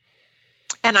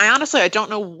 And I don't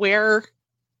know where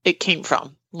it came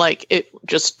from. Like, it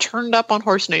just turned up on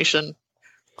Horse Nation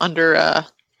under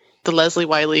the Leslie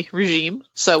Wiley regime.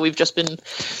 So we've just been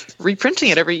reprinting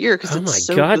it every year because it's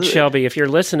so God, good. Shelby, if you're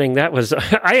listening, that was...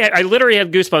 I literally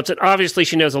had goosebumps. And obviously,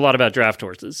 she knows a lot about draft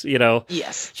horses, you know?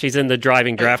 Yes. She's in the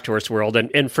driving draft horse world.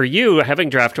 And for you, having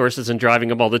draft horses and driving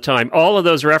them all the time, all of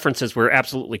those references were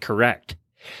absolutely correct.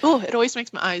 Oh, it always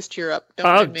makes my eyes tear up.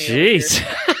 Oh, jeez.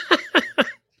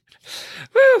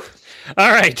 Woo! All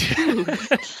right.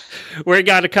 We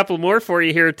got a couple more for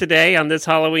you here today on this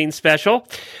Halloween special.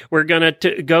 We're going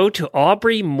to go to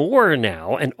Aubrey Moore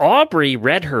now, and Aubrey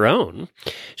read her own.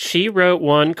 She wrote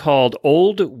one called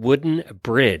Old Wooden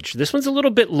Bridge. This one's a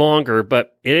little bit longer,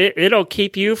 but it'll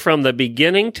keep you from the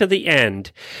beginning to the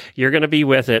end. You're going to be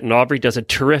with it, and Aubrey does a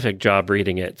terrific job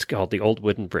reading it. It's called The Old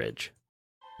Wooden Bridge.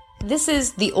 This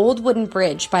is The Old Wooden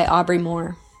Bridge by Aubrey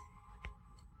Moore.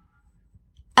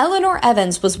 Eleanor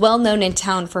Evans was well known in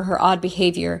town for her odd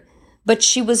behavior, but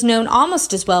she was known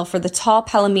almost as well for the tall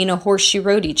Palomino horse she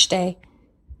rode each day.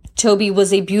 Toby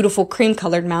was a beautiful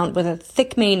cream-colored mount with a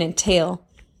thick mane and tail.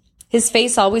 His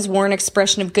face always wore an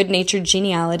expression of good-natured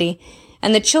geniality,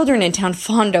 and the children in town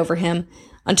fawned over him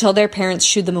until their parents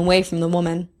shooed them away from the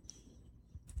woman.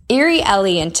 Erie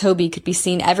Ellie and Toby could be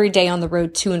seen every day on the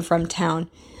road to and from town.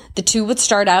 The two would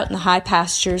start out in the high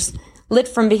pastures, lit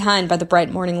from behind by the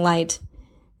bright morning light.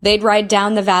 They'd ride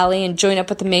down the valley and join up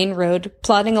with the main road,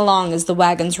 plodding along as the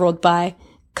wagons rolled by,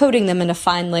 coating them in a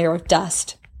fine layer of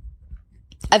dust.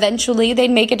 Eventually,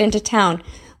 they'd make it into town,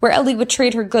 where Ellie would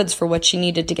trade her goods for what she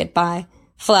needed to get by: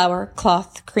 flour,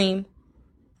 cloth, cream.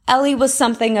 Ellie was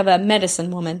something of a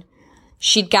medicine woman.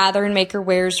 She'd gather and make her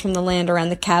wares from the land around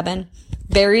the cabin,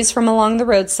 berries from along the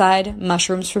roadside,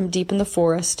 mushrooms from deep in the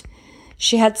forest.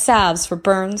 She had salves for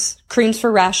burns, creams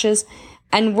for rashes,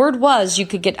 and word was you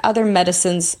could get other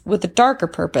medicines with a darker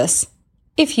purpose,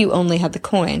 if you only had the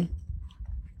coin.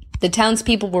 The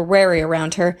townspeople were wary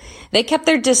around her. They kept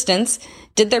their distance,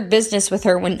 did their business with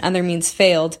her when other means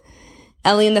failed.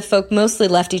 Ellie and the folk mostly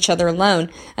left each other alone,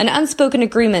 an unspoken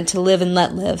agreement to live and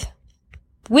let live.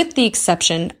 With the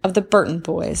exception of the Burton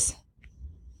boys.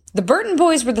 The Burton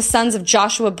boys were the sons of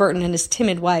Joshua Burton and his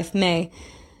timid wife, May.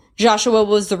 Joshua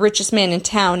was the richest man in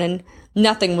town, and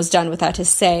nothing was done without his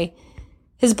say.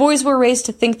 His boys were raised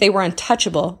to think they were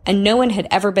untouchable, and no one had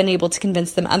ever been able to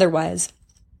convince them otherwise.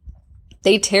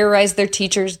 They terrorized their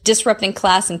teachers, disrupting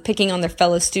class and picking on their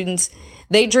fellow students.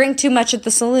 They drank too much at the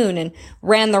saloon and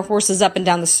ran their horses up and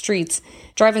down the streets,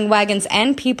 driving wagons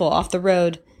and people off the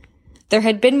road. There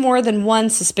had been more than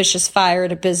one suspicious fire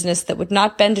at a business that would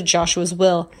not bend to Joshua's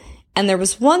will, and there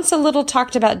was once a little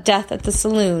talked about death at the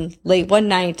saloon late one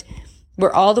night,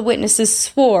 where all the witnesses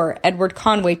swore Edward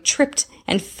Conway tripped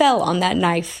and fell on that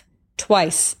knife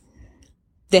twice.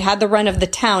 They had the run of the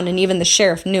town, and even the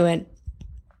sheriff knew it.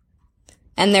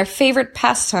 And their favorite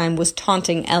pastime was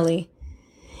taunting Ellie.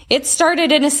 It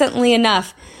started innocently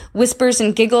enough, whispers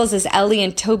and giggles as Ellie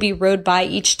and Toby rode by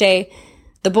each day.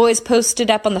 The boys posted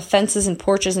up on the fences and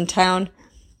porches in town.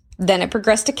 Then it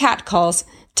progressed to catcalls,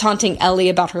 taunting Ellie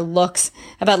about her looks,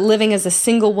 about living as a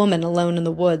single woman alone in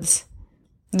the woods.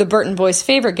 The Burton boys'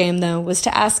 favorite game, though, was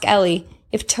to ask Ellie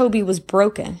if Toby was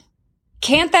broken.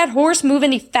 "Can't that horse move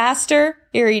any faster?"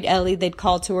 irried Ellie, they'd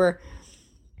call to her.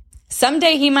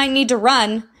 "Someday he might need to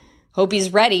run. Hope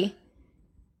he's ready."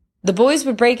 The boys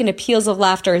would break into peals of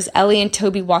laughter as Ellie and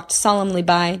Toby walked solemnly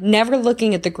by, never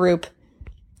looking at the group.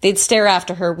 They'd stare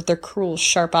after her with their cruel,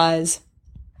 sharp eyes.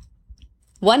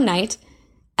 One night,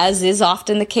 as is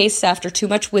often the case after too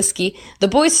much whiskey, the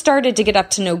boys started to get up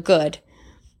to no good.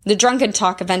 The drunken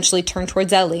talk eventually turned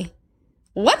towards Ellie.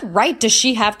 "What right does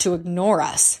she have to ignore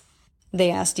us?" they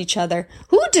asked each other.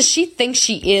 "Who does she think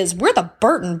she is? We're the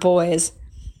Burton boys."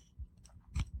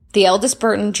 The eldest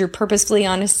Burton drew purposefully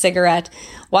on his cigarette,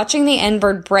 watching the end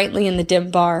burn brightly in the dim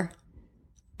bar.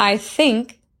 "I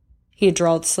think," he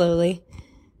drawled slowly.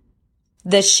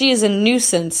 That she is a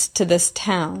nuisance to this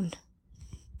town.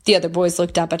 The other boys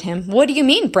looked up at him. What do you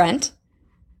mean, Brent?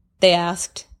 They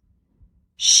asked.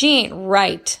 She ain't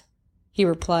right, he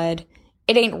replied.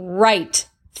 It ain't right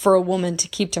for a woman to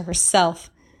keep to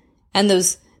herself. And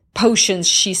those potions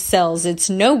she sells, it's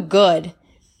no good.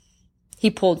 He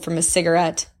pulled from his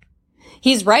cigarette.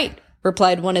 He's right,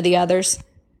 replied one of the others.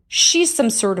 She's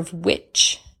some sort of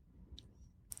witch.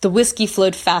 The whiskey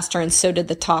flowed faster, and so did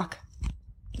the talk.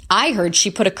 I heard she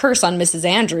put a curse on Mrs.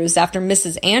 Andrews after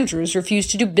Mrs. Andrews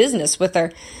refused to do business with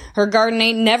her. Her garden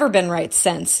ain't never been right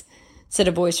since, said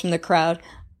a voice from the crowd.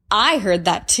 I heard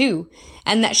that too,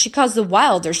 and that she caused the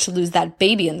Wilders to lose that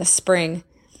baby in the spring.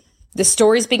 The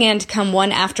stories began to come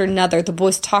one after another, the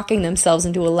boys talking themselves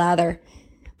into a lather.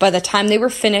 By the time they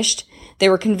were finished, they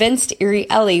were convinced Erie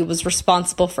Ellie was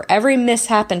responsible for every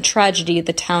mishap and tragedy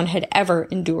the town had ever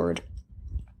endured.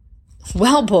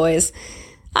 Well, boys,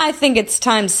 I think it's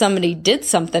time somebody did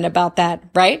something about that,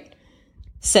 right?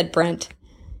 Said Brent.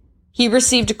 He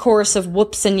received a chorus of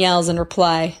whoops and yells in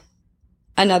reply.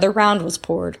 Another round was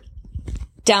poured.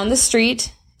 Down the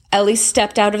street, Ellie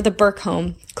stepped out of the Burke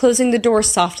home, closing the door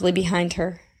softly behind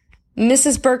her.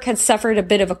 Mrs. Burke had suffered a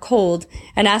bit of a cold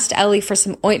and asked Ellie for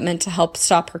some ointment to help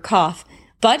stop her cough,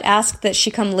 but asked that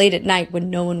she come late at night when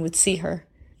no one would see her.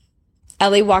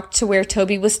 Ellie walked to where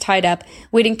Toby was tied up,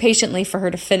 waiting patiently for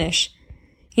her to finish.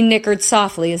 He nickered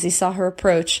softly as he saw her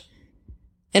approach.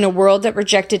 In a world that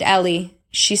rejected Ellie,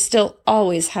 she still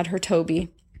always had her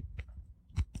Toby.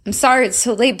 I'm sorry it's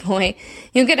so late, boy.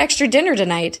 You'll get extra dinner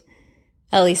tonight,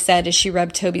 Ellie said as she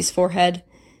rubbed Toby's forehead.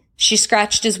 She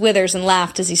scratched his withers and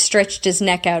laughed as he stretched his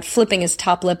neck out, flipping his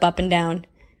top lip up and down.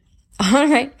 All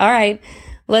right.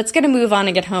 Let's get a move on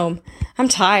and get home. I'm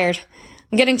tired.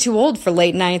 I'm getting too old for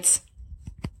late nights.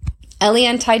 Ellie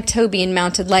untied Toby and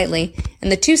mounted lightly,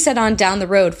 and the two set on down the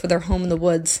road for their home in the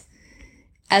woods.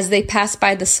 As they passed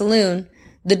by the saloon,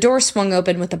 the door swung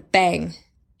open with a bang.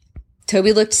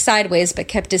 Toby looked sideways but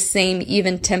kept his same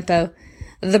even tempo.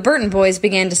 The Burton boys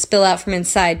began to spill out from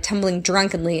inside, tumbling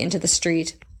drunkenly into the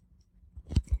street.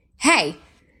 Hey!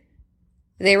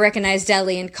 They recognized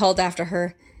Ellie and called after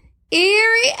her.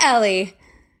 Erie Ellie!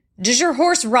 Does your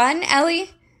horse run,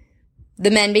 Ellie? The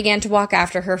men began to walk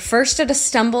after her, first at a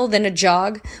stumble, then a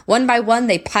jog. One by one,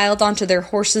 they piled onto their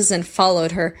horses and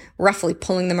followed her, roughly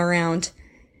pulling them around.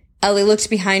 Ellie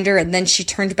looked behind her, and then she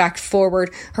turned back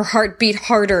forward. Her heart beat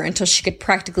harder until she could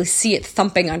practically see it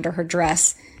thumping under her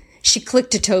dress. She clicked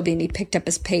to Toby, and he picked up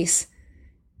his pace.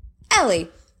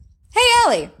 Ellie! Hey,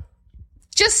 Ellie!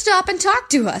 Just stop and talk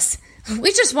to us.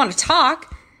 We just want to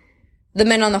talk. The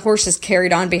men on the horses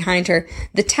carried on behind her.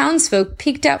 The townsfolk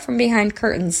peeked out from behind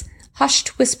curtains,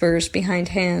 hushed whispers behind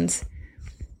hands.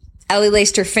 Ellie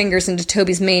laced her fingers into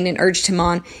Toby's mane and urged him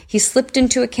on. He slipped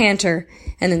into a canter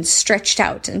and then stretched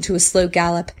out into a slow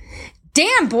gallop.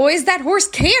 Damn, boys, that horse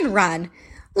can run.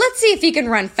 Let's see if he can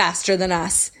run faster than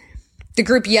us. The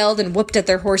group yelled and whooped at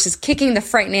their horses, kicking the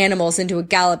frightened animals into a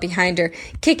gallop behind her,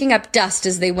 kicking up dust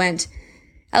as they went.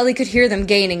 Ellie could hear them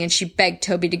gaining, and she begged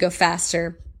Toby to go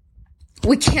faster.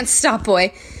 We can't stop,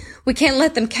 boy. We can't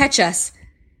let them catch us.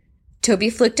 Toby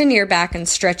flicked an ear back and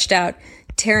stretched out,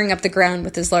 tearing up the ground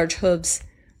with his large hooves.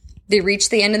 They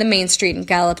reached the end of the main street and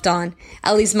galloped on.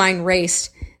 Ellie's mind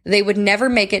raced. They would never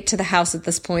make it to the house at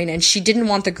this point, and she didn't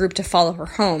want the group to follow her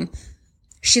home.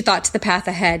 She thought to the path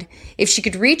ahead. If she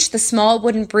could reach the small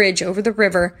wooden bridge over the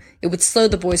river, it would slow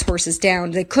the boys' horses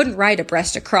down. They couldn't ride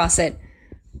abreast across it.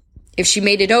 If she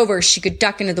made it over, she could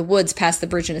duck into the woods past the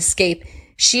bridge and escape.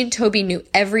 She and Toby knew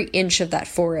every inch of that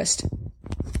forest.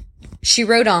 She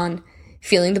rode on,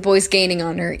 feeling the boys gaining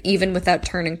on her, even without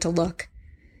turning to look.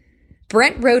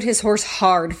 Brent rode his horse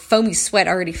hard, foamy sweat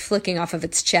already flicking off of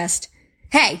its chest.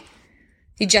 Hey!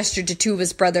 He gestured to two of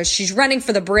his brothers. She's running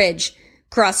for the bridge.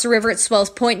 Cross the river at Swell's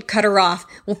Point and cut her off.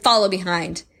 We'll follow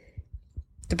behind.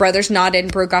 The brothers nodded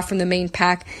and broke off from the main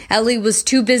pack. Ellie was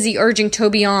too busy urging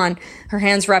Toby on, her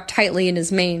hands wrapped tightly in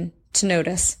his mane, to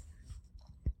notice.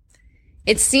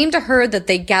 It seemed to her that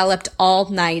they galloped all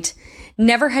night.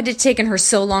 Never had it taken her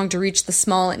so long to reach the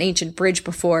small and ancient bridge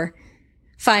before.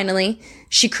 Finally,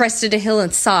 she crested a hill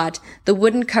and saw it, the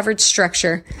wooden-covered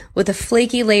structure, with a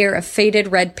flaky layer of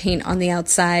faded red paint on the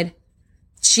outside.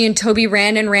 She and Toby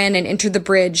ran and entered the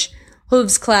bridge,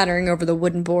 hooves clattering over the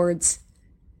wooden boards.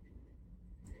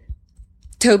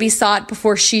 Toby saw it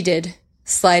before she did,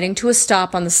 sliding to a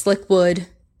stop on the slick wood,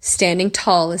 standing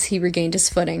tall as he regained his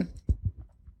footing.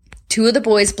 Two of the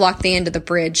boys blocked the end of the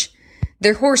bridge.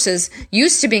 Their horses,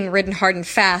 used to being ridden hard and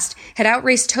fast, had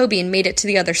outraced Toby and made it to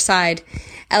the other side.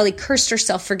 Ellie cursed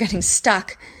herself for getting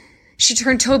stuck. She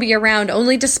turned Toby around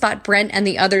only to spot Brent and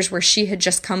the others where she had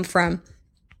just come from.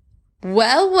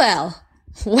 "Well, well,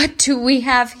 what do we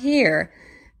have here?"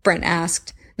 Brent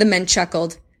asked. The men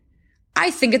chuckled. "I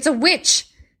think it's a witch,"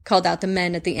 called out the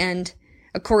men at the end.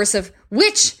 A chorus of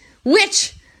 "Witch!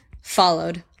 Witch!"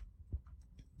 followed.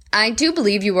 "I do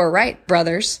believe you are right,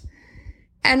 brothers."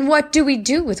 "And what do we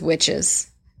do with witches?"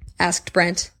 asked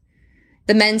Brent.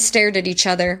 The men stared at each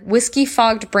other,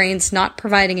 whiskey-fogged brains not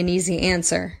providing an easy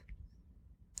answer.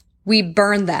 "We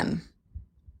burn them."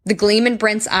 The gleam in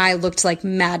Brent's eye looked like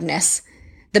madness.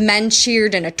 The men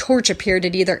cheered and a torch appeared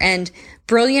at either end,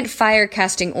 brilliant fire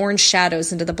casting orange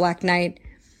shadows into the black night.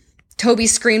 Toby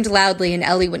screamed loudly and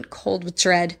Ellie went cold with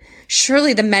dread.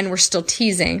 Surely the men were still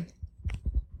teasing.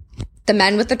 The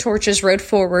men with the torches rode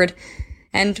forward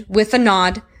and, with a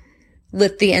nod,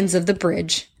 lit the ends of the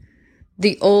bridge.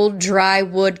 The old dry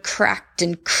wood cracked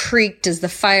and creaked as the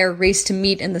fire raced to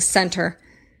meet in the center.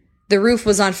 The roof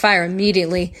was on fire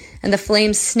immediately, and the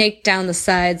flames snaked down the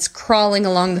sides, crawling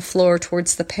along the floor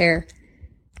towards the pair.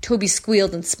 Toby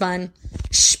squealed and spun.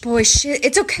 "Shh, boy, shit,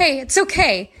 it's okay, it's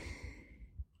okay."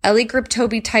 Ellie gripped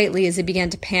Toby tightly as he began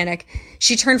to panic.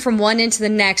 She turned from one end to the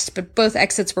next, but both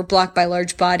exits were blocked by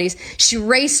large bodies. She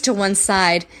raced to one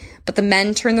side, but the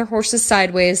men turned their horses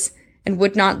sideways and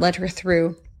would not let her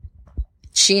through.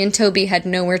 She and Toby had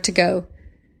nowhere to go.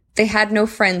 They had no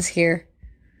friends here.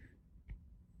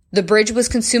 The bridge was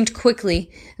consumed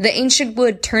quickly, the ancient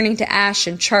wood turning to ash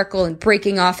and charcoal and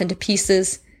breaking off into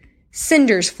pieces.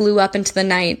 Cinders flew up into the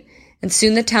night, and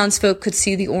soon the townsfolk could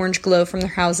see the orange glow from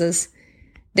their houses.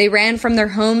 They ran from their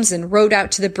homes and rode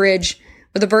out to the bridge,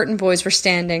 where the Burton boys were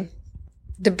standing.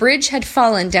 The bridge had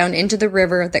fallen down into the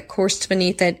river that coursed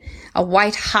beneath it, a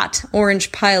white-hot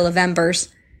orange pile of embers.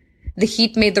 The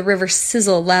heat made the river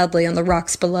sizzle loudly on the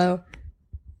rocks below.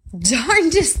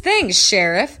 "Darndest thing,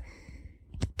 Sheriff,"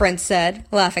 Brent said,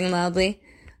 laughing loudly.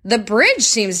 "The bridge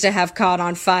seems to have caught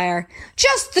on fire.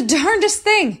 Just the darndest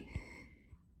thing.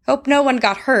 Hope no one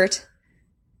got hurt."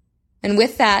 And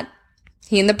with that,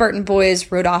 he and the Burton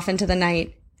boys rode off into the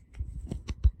night.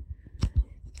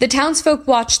 The townsfolk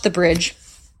watched the bridge.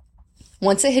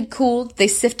 Once it had cooled, they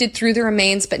sifted through the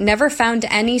remains but never found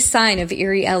any sign of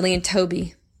Eerie Ellie and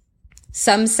Toby.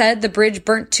 Some said the bridge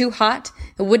burnt too hot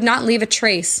and would not leave a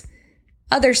trace.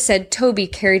 Others said Toby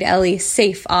carried Ellie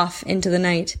safe off into the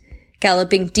night,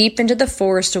 galloping deep into the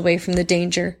forest away from the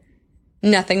danger.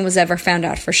 Nothing was ever found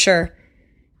out for sure.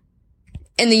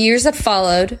 In the years that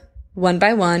followed, one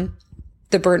by one,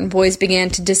 the Burton boys began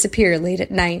to disappear late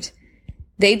at night.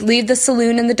 They'd leave the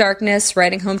saloon in the darkness,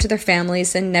 riding home to their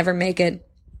families, and never make it.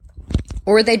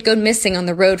 Or they'd go missing on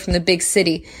the road from the big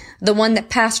city, the one that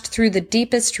passed through the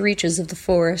deepest reaches of the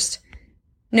forest.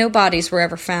 No bodies were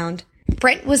ever found.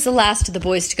 Brent was the last of the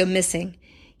boys to go missing.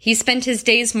 He spent his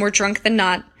days more drunk than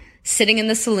not, sitting in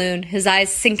the saloon, his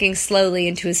eyes sinking slowly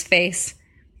into his face.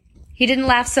 He didn't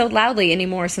laugh so loudly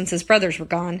anymore since his brothers were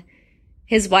gone.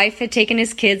 His wife had taken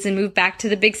his kids and moved back to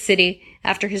the big city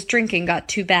after his drinking got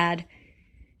too bad.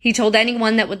 He told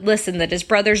anyone that would listen that his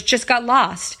brothers just got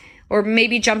lost, or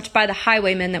maybe jumped by the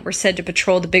highwaymen that were said to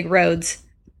patrol the big roads.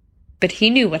 But he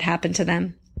knew what happened to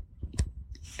them.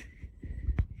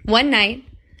 One night,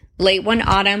 late one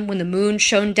autumn, when the moon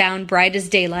shone down bright as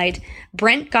daylight,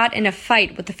 Brent got in a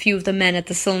fight with a few of the men at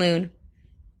the saloon.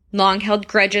 Long-held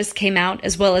grudges came out,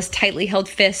 as well as tightly held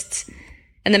fists,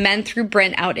 and the men threw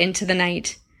Brent out into the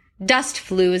night. Dust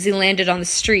flew as he landed on the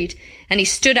street, and he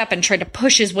stood up and tried to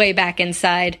push his way back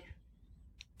inside.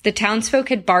 The townsfolk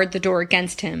had barred the door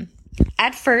against him.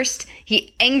 At first,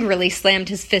 he angrily slammed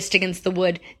his fist against the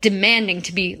wood, demanding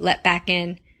to be let back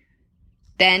in.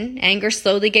 Then, anger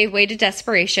slowly gave way to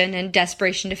desperation, and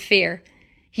desperation to fear.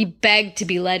 He begged to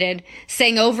be let in,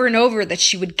 saying over and over that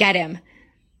she would get him.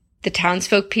 The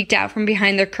townsfolk peeked out from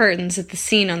behind their curtains at the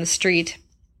scene on the street.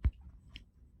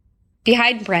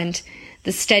 Behind Brent,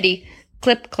 the steady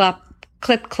clip-clop,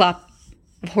 clip-clop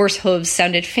of horse hooves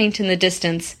sounded faint in the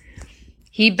distance.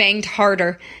 He banged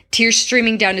harder, tears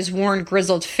streaming down his worn,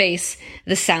 grizzled face.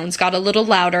 The sounds got a little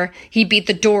louder. He beat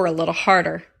the door a little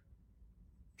harder.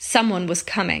 Someone was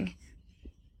coming.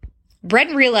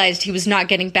 Brent realized he was not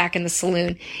getting back in the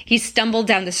saloon. He stumbled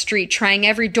down the street, trying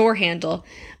every door handle,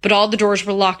 but all the doors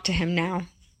were locked to him now.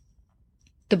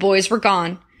 The boys were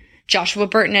gone. Joshua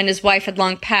Burton and his wife had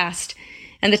long passed,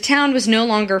 and the town was no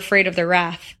longer afraid of their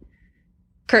wrath.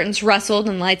 Curtains rustled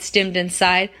and lights dimmed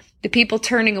inside, the people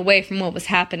turning away from what was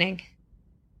happening.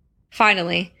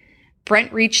 Finally,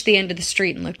 Brent reached the end of the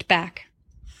street and looked back.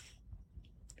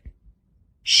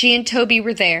 She and Toby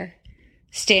were there,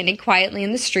 standing quietly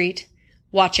in the street,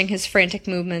 watching his frantic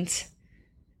movements.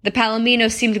 The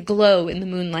Palomino seemed to glow in the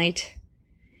moonlight.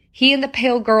 He and the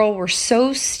pale girl were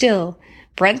so still,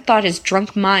 Brent thought his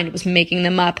drunk mind was making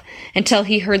them up until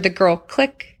he heard the girl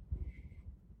click,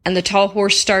 and the tall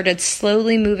horse started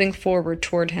slowly moving forward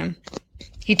toward him.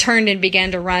 He turned and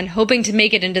began to run, hoping to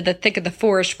make it into the thick of the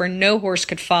forest where no horse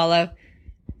could follow.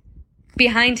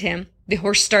 Behind him, the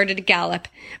horse started to gallop.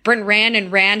 Brent ran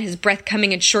and ran, his breath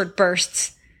coming in short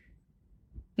bursts.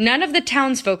 None of the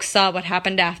townsfolk saw what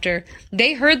happened after.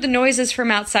 They heard the noises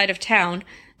from outside of town,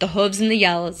 the hooves and the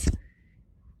yells.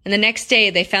 And the next day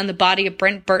they found the body of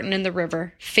Brent Burton in the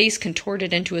river, face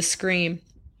contorted into a scream.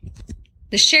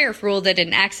 The sheriff ruled it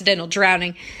an accidental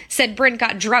drowning, said Brent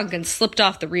got drunk and slipped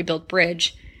off the rebuilt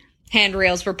bridge.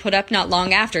 Handrails were put up not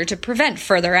long after to prevent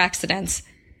further accidents.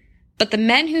 But the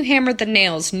men who hammered the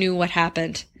nails knew what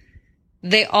happened.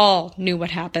 They all knew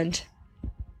what happened.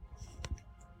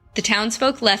 The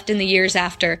townsfolk left in the years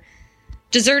after,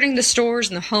 deserting the stores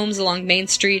and the homes along Main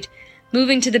Street,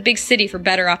 moving to the big city for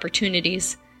better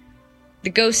opportunities. The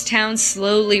ghost town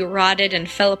slowly rotted and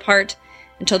fell apart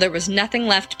until there was nothing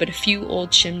left but a few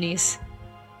old chimneys.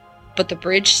 But the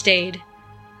bridge stayed,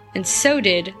 and so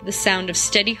did the sound of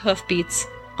steady hoofbeats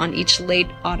on each late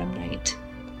autumn night.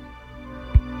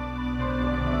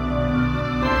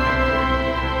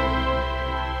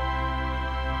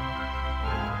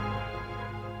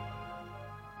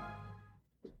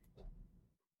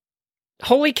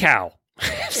 Holy cow.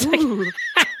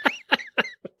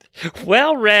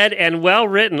 Well read and well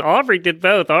written. Aubrey did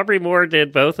both. Aubrey Moore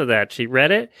did both of that. She read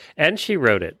it and she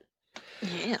wrote it.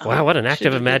 Yeah. Wow, what an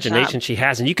active imagination she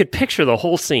has. And you could picture the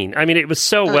whole scene. I mean, it was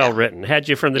so well written. Had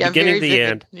you from the beginning to the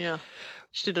end. Yeah.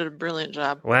 She did a brilliant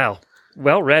job. Wow.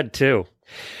 Well read, too.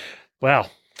 Wow.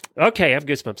 Okay, I have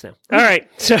goosebumps now. All right.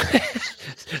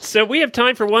 So we have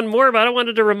time for one more, but I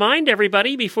wanted to remind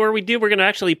everybody before we do, we're going to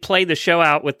actually play the show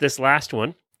out with this last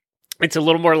one. It's a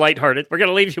little more lighthearted. We're going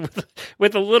to leave you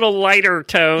with a little lighter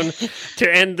tone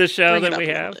to end the show than we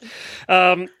have.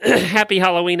 Happy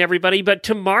Halloween, everybody. But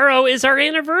tomorrow is our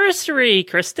anniversary,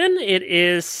 Kristen. It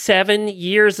is 7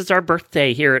 years. It's our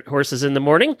birthday here at Horses in the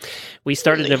Morning. We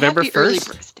started November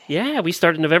 1st. Yeah, we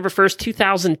started November 1st,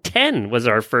 2010 was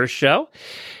our first show.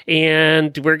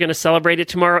 And we're going to celebrate it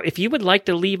tomorrow. If you would like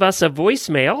to leave us a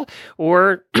voicemail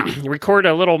or record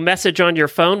a little message on your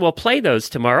phone, we'll play those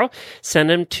tomorrow. Send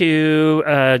them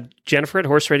to Jennifer at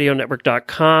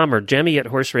horseradionetwork.com or Jemmy at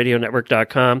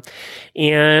horseradionetwork.com.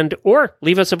 Or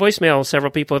leave us a voicemail.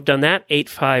 Several people have done that.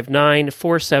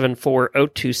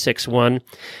 859-474-0261. And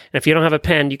if you don't have a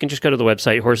pen, you can just go to the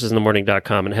website,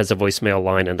 horsesinthemorning.com, and it has a voicemail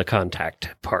line in the contact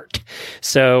part.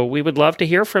 So we would love to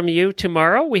hear from you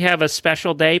tomorrow. We have a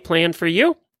special day planned for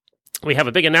you. We have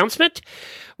a big announcement.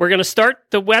 We're going to start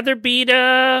the Weatherbeat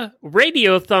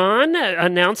Radiothon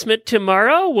announcement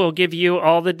tomorrow. We'll give you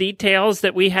all the details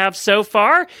that we have so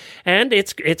far, and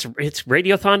it's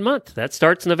Radiothon month. That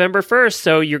starts November 1st,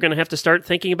 so you're going to have to start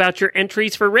thinking about your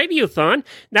entries for Radiothon.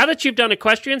 Now that you've done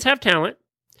Equestrians Have Talent.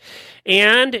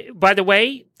 And by the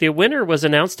way, the winner was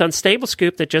announced on Stable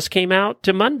Scoop that just came out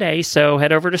to Monday. So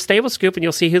head over to Stable Scoop and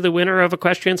you'll see who the winner of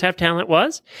Equestrians Have Talent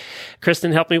was.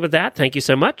 Kristen helped me with that. Thank you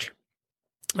so much.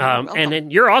 And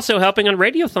then you're also helping on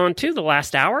Radiothon too. The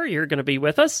last hour, you're going to be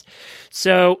with us.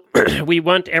 So we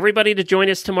want everybody to join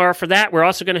us tomorrow for that. We're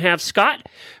also going to have Scott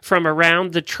from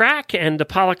Around the Track and the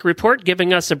Pollock Report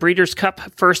giving us a Breeders' Cup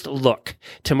first look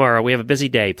tomorrow. We have a busy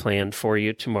day planned for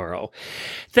you tomorrow.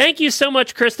 Thank you so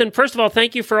much, Kristen. First of all,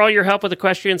 thank you for all your help with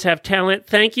Equestrians Have Talent.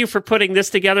 Thank you for putting this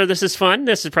together. This is fun.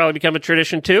 This has probably become a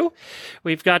tradition too.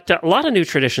 We've got a lot of new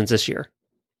traditions this year.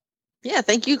 Yeah,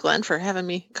 thank you, Glenn, for having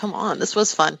me come on. This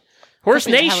was fun. Horse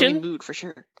Nation. Mood for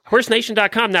sure.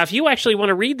 HorseNation.com. Now, if you actually want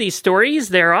to read these stories,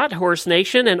 they're at Horse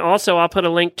Nation, and also I'll put a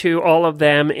link to all of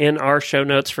them in our show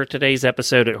notes for today's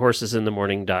episode at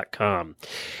HorsesInTheMorning.com.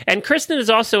 And Kristen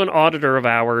is also an auditor of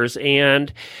ours,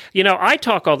 and, you know, I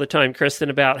talk all the time,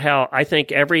 Kristen, about how I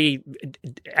think every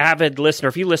avid listener,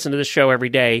 if you listen to this show every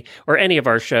day, or any of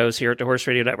our shows here at the Horse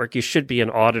Radio Network, you should be an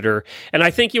auditor. And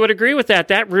I think you would agree with that.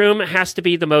 That room has to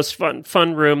be the most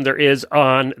fun room there is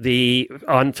on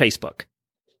Facebook.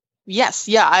 Yes,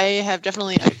 yeah,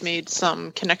 I've made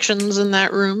some connections in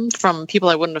that room from people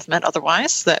I wouldn't have met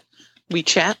otherwise that we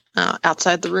chat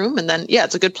outside the room. And then, yeah,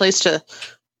 it's a good place to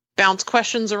bounce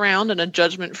questions around in a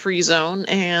judgment-free zone.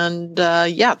 And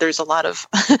there's a lot of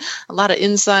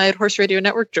inside Horse Radio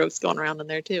Network jokes going around in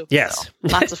there too. Yes. So,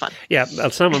 lots of fun. Yeah,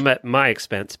 some of them at my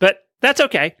expense, but that's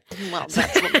okay. Well,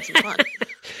 that's what makes it fun.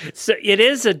 So it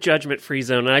is a judgment-free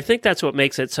zone, and I think that's what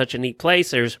makes it such a neat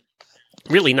place. There's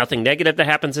Really nothing negative that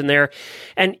happens in there.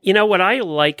 And you know what I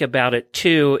like about it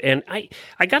too, and I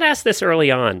got asked this early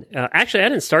on. Actually, I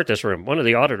didn't start this room. One of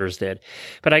the auditors did.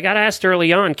 But I got asked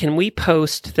early on, can we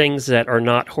post things that are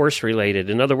not horse related?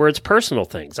 In other words, personal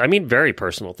things. I mean, very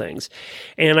personal things.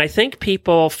 And I think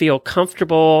people feel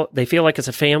comfortable. They feel like it's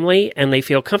a family, and they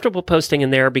feel comfortable posting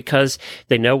in there because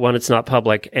they know, one, it's not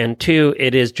public, and two,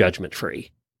 it is judgment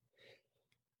free.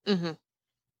 Mm-hmm.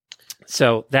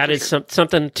 So that is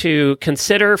something to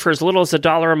consider. For as little as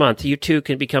 $1 a month, you too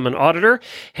can become an auditor.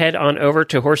 Head on over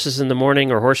to Horses in the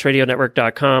Morning or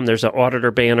horseradionetwork.com. There's an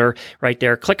auditor banner right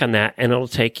there. Click on that and it'll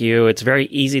take you. It's very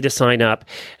easy to sign up.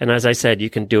 And as I said, you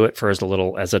can do it for as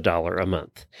little as $1 a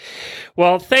month.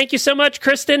 Well, thank you so much,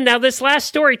 Kristen. Now, this last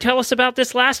story, tell us about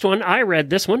this last one. I read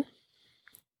this one.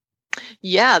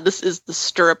 Yeah, this is The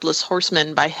Stirrupless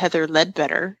Horseman by Heather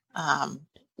Ledbetter.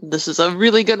 This is a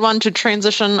really good one to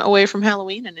transition away from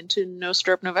Halloween and into No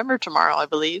Stirrup November tomorrow, I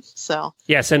believe. So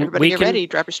yes, and everybody get ready,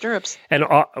 drop your stirrups. And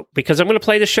because I'm going to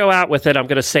play the show out with it, I'm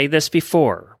going to say this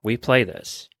before we play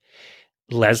this.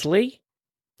 Leslie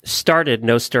started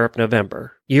No Stirrup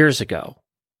November years ago.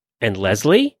 And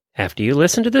Leslie, after you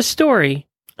listen to this story,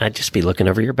 I'd just be looking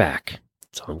over your back.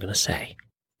 That's all I'm going to say.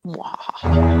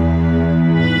 Wow.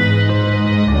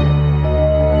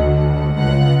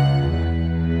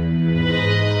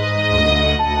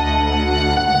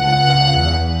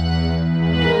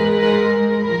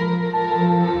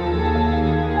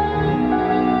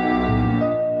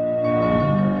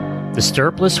 The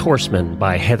Stirrupless Horseman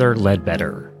by Heather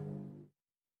Ledbetter.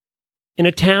 In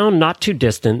a town not too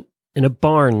distant, in a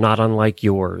barn not unlike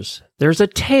yours, there's a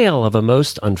tale of a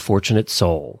most unfortunate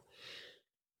soul.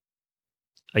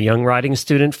 A young riding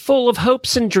student full of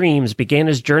hopes and dreams began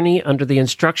his journey under the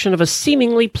instruction of a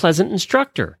seemingly pleasant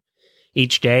instructor.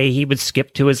 Each day he would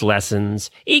skip to his lessons,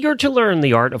 eager to learn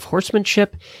the art of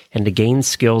horsemanship and to gain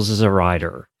skills as a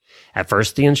rider. At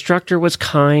first the instructor was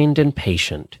kind and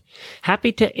patient,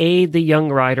 happy to aid the young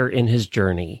rider in his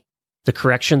journey. The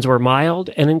corrections were mild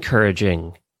and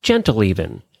encouraging, gentle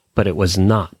even, but it was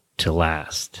not to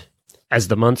last. As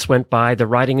the months went by, the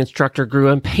riding instructor grew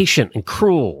impatient and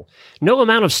cruel. No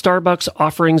amount of Starbucks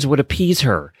offerings would appease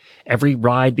her. Every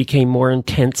ride became more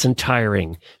intense and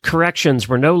tiring. Corrections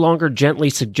were no longer gently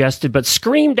suggested, but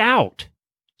screamed out.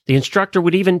 The instructor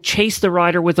would even chase the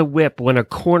rider with a whip when a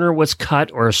corner was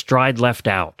cut or a stride left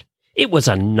out. It was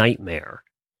a nightmare.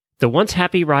 The once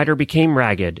happy rider became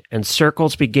ragged, and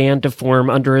circles began to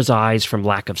form under his eyes from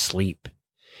lack of sleep.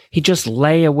 He just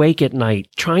lay awake at night,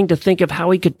 trying to think of how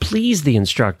he could please the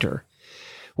instructor.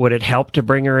 Would it help to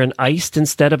bring her an iced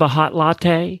instead of a hot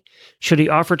latte? Should he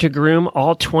offer to groom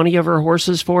all 20 of her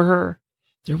horses for her?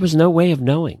 There was no way of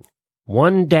knowing.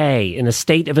 One day, in a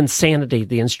state of insanity,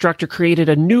 the instructor created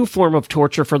a new form of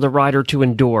torture for the rider to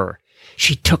endure.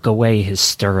 She took away his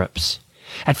stirrups.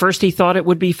 At first he thought it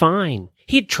would be fine.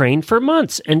 He'd trained for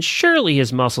months, and surely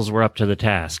his muscles were up to the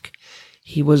task.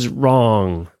 He was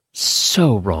wrong.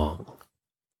 So wrong.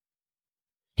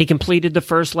 He completed the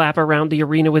first lap around the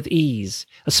arena with ease.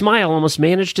 A smile almost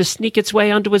managed to sneak its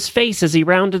way onto his face as he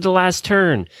rounded the last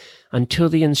turn, until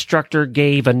the instructor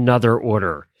gave another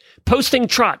order. "Posting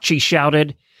trot," she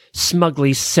shouted,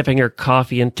 smugly sipping her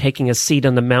coffee and taking a seat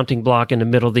on the mounting block in the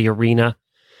middle of the arena.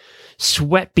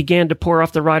 Sweat began to pour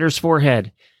off the rider's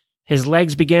forehead. His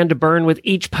legs began to burn with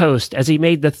each post as he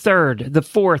made the third, the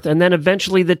fourth, and then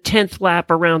eventually the 10th lap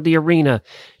around the arena.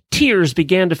 Tears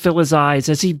began to fill his eyes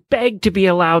as he begged to be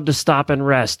allowed to stop and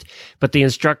rest, but the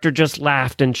instructor just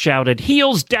laughed and shouted,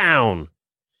 "Heels down!"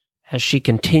 as she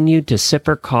continued to sip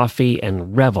her coffee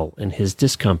and revel in his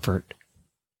discomfort.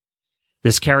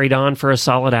 This carried on for a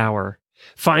solid hour.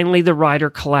 Finally, the rider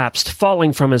collapsed,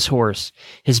 falling from his horse.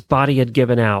 His body had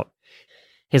given out.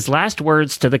 His last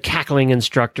words to the cackling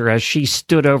instructor as she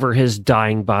stood over his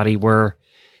dying body were,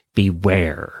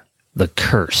 "Beware the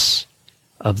curse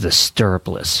of the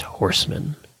stirrupless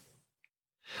horseman."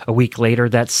 A week later,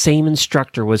 that same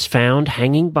instructor was found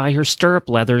hanging by her stirrup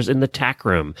leathers in the tack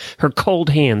room, her cold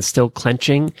hands still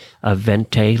clenching a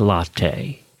venti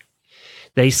latte.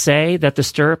 They say that the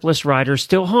stirrupless rider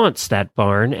still haunts that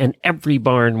barn and every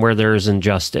barn where there is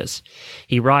injustice.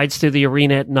 He rides through the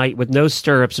arena at night with no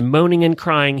stirrups, moaning and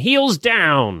crying, "Heels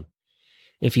down!"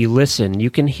 If you listen, you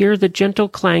can hear the gentle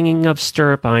clanging of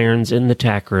stirrup irons in the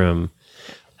tack room,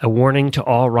 a warning to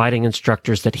all riding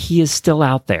instructors that he is still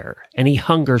out there and he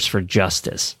hungers for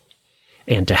justice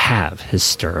and to have his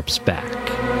stirrups back.